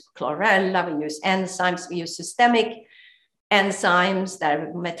 We use chlorella, we use enzymes, we use systemic enzymes that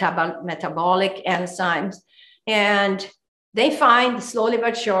are metabolic enzymes. And they find slowly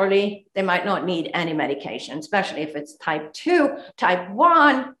but surely they might not need any medication, especially if it's type 2. Type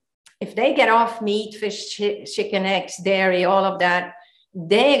 1, if they get off meat, fish, chicken, eggs, dairy, all of that,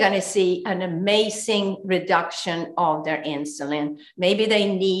 they're going to see an amazing reduction of their insulin. Maybe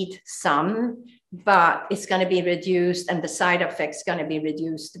they need some, but it's going to be reduced, and the side effects going to be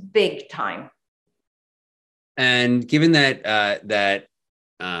reduced big time. And given that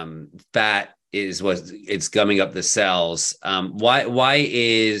fat is it's gumming up the cells, why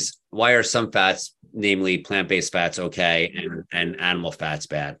are some fats, namely plant-based fats, okay, and animal fats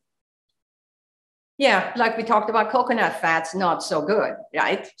bad? Yeah, like we talked about, coconut fats, not so good,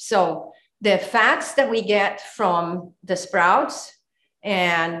 right? So the fats that we get from the sprouts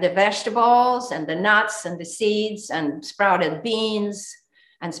and the vegetables and the nuts and the seeds and sprouted beans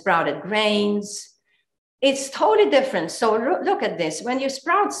and sprouted grains, it's totally different. So look at this. When you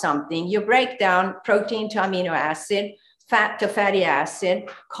sprout something, you break down protein to amino acid, fat to fatty acid,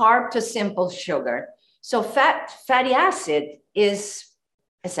 carb to simple sugar. So fatty acid is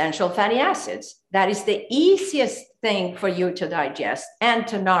essential fatty acids. That is the easiest thing for you to digest and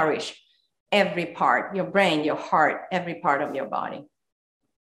to nourish every part, your brain, your heart, every part of your body.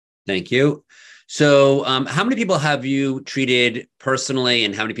 Thank you. So how many people have you treated personally,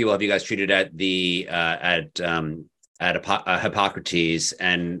 and how many people have you guys treated at the Hippocrates?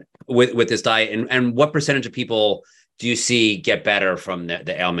 And with this diet, and what percentage of people do you see get better from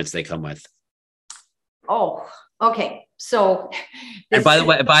the ailments they come with? Oh, okay. So, and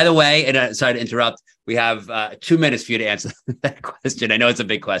by the way, and sorry to interrupt, we have 2 minutes for you to answer that question. I know it's a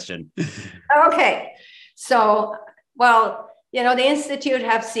big question. Okay. So, well, you know, the Institute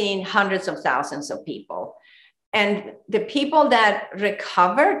have seen hundreds of thousands of people. And the people that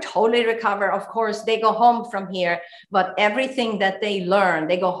recover, totally recover, of course, they go home from here, but everything that they learn,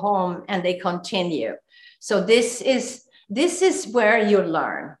 they go home and they continue. So this is where you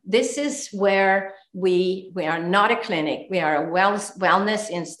learn. This is where we are not a clinic. We are a wellness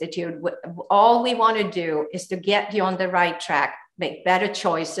institute. All we want to do is to get you on the right track, make better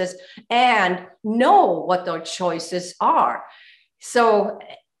choices, and know what those choices are. So,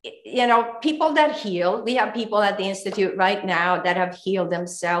 you know, people that heal, we have people at the Institute right now that have healed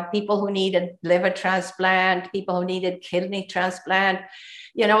themselves, people who needed liver transplant, people who needed kidney transplant,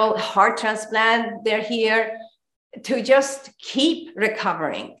 you know, heart transplant, they're here to just keep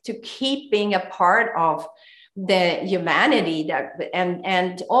recovering, to keep being a part of the humanity that,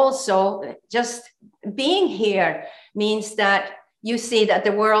 and also just being here means that you see that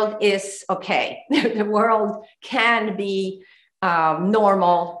the world is okay. The world can be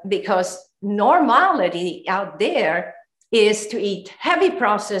normal, because normality out there is to eat heavy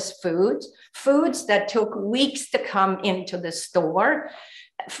processed foods that took weeks to come into the store,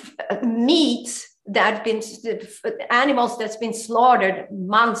 meats that been animals that's been slaughtered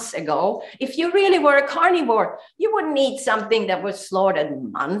months ago. If you really were a carnivore, you wouldn't eat something that was slaughtered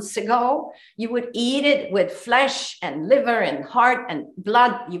months ago. You would eat it with flesh and liver and heart and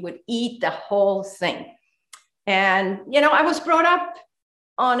blood. You would eat the whole thing. And, you know, I was brought up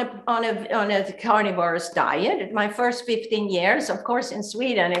on a carnivorous diet. My first 15 years, of course, in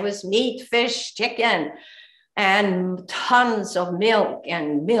Sweden, it was meat, fish, chicken, and tons of milk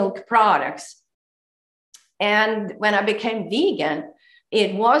and milk products. And when I became vegan,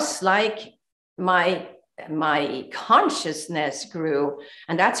 it was like my consciousness grew.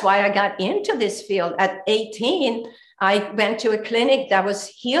 And that's why I got into this field. At 18, I went to a clinic that was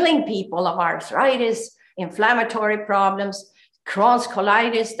healing people of arthritis, inflammatory problems, Crohn's,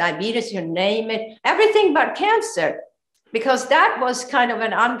 colitis, diabetes, you name it, everything but cancer, because that was kind of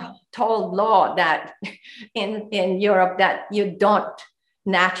an untold law that in Europe that you don't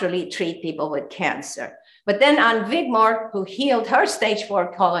naturally treat people with cancer. But then Ann Wigmore, who healed her stage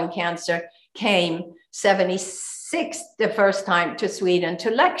 4 colon cancer, came 76 the first time to Sweden to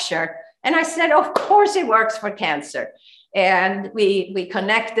lecture. And I said, of course it works for cancer. And we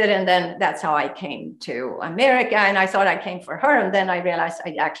connected, and then that's how I came to America. And I thought I came for her, and then I realized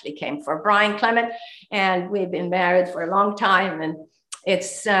I actually came for Brian Clement, and we've been married for a long time. And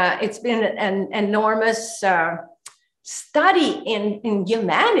it's been an enormous study in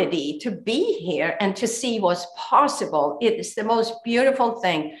humanity to be here and to see what's possible. It is the most beautiful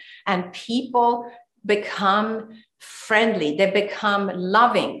thing, and people become friendly, they become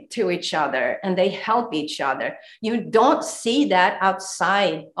loving to each other, and they help each other. You don't see that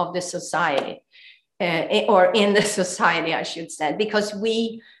outside of the society, or in the society, I should say, because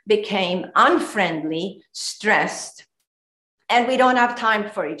we became unfriendly, stressed, and we don't have time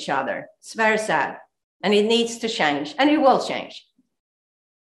for each other. It's very sad, and it needs to change, and it will change.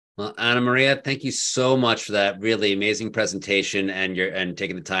 Well, Anna Maria, thank you so much for that really amazing presentation and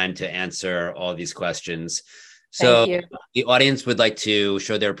taking the time to answer all these questions. So the audience would like to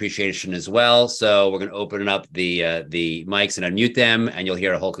show their appreciation as well. So we're going to open up the mics and unmute them, and you'll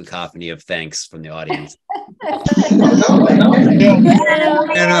hear a whole cacophony of thanks from the audience.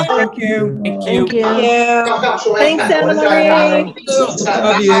 Anna, thank you. Thank you. Thanks, Anna Marie.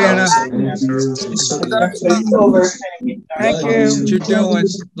 Love you, Anna. Thank you. What you're doing.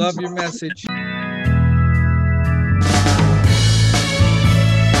 Love your message.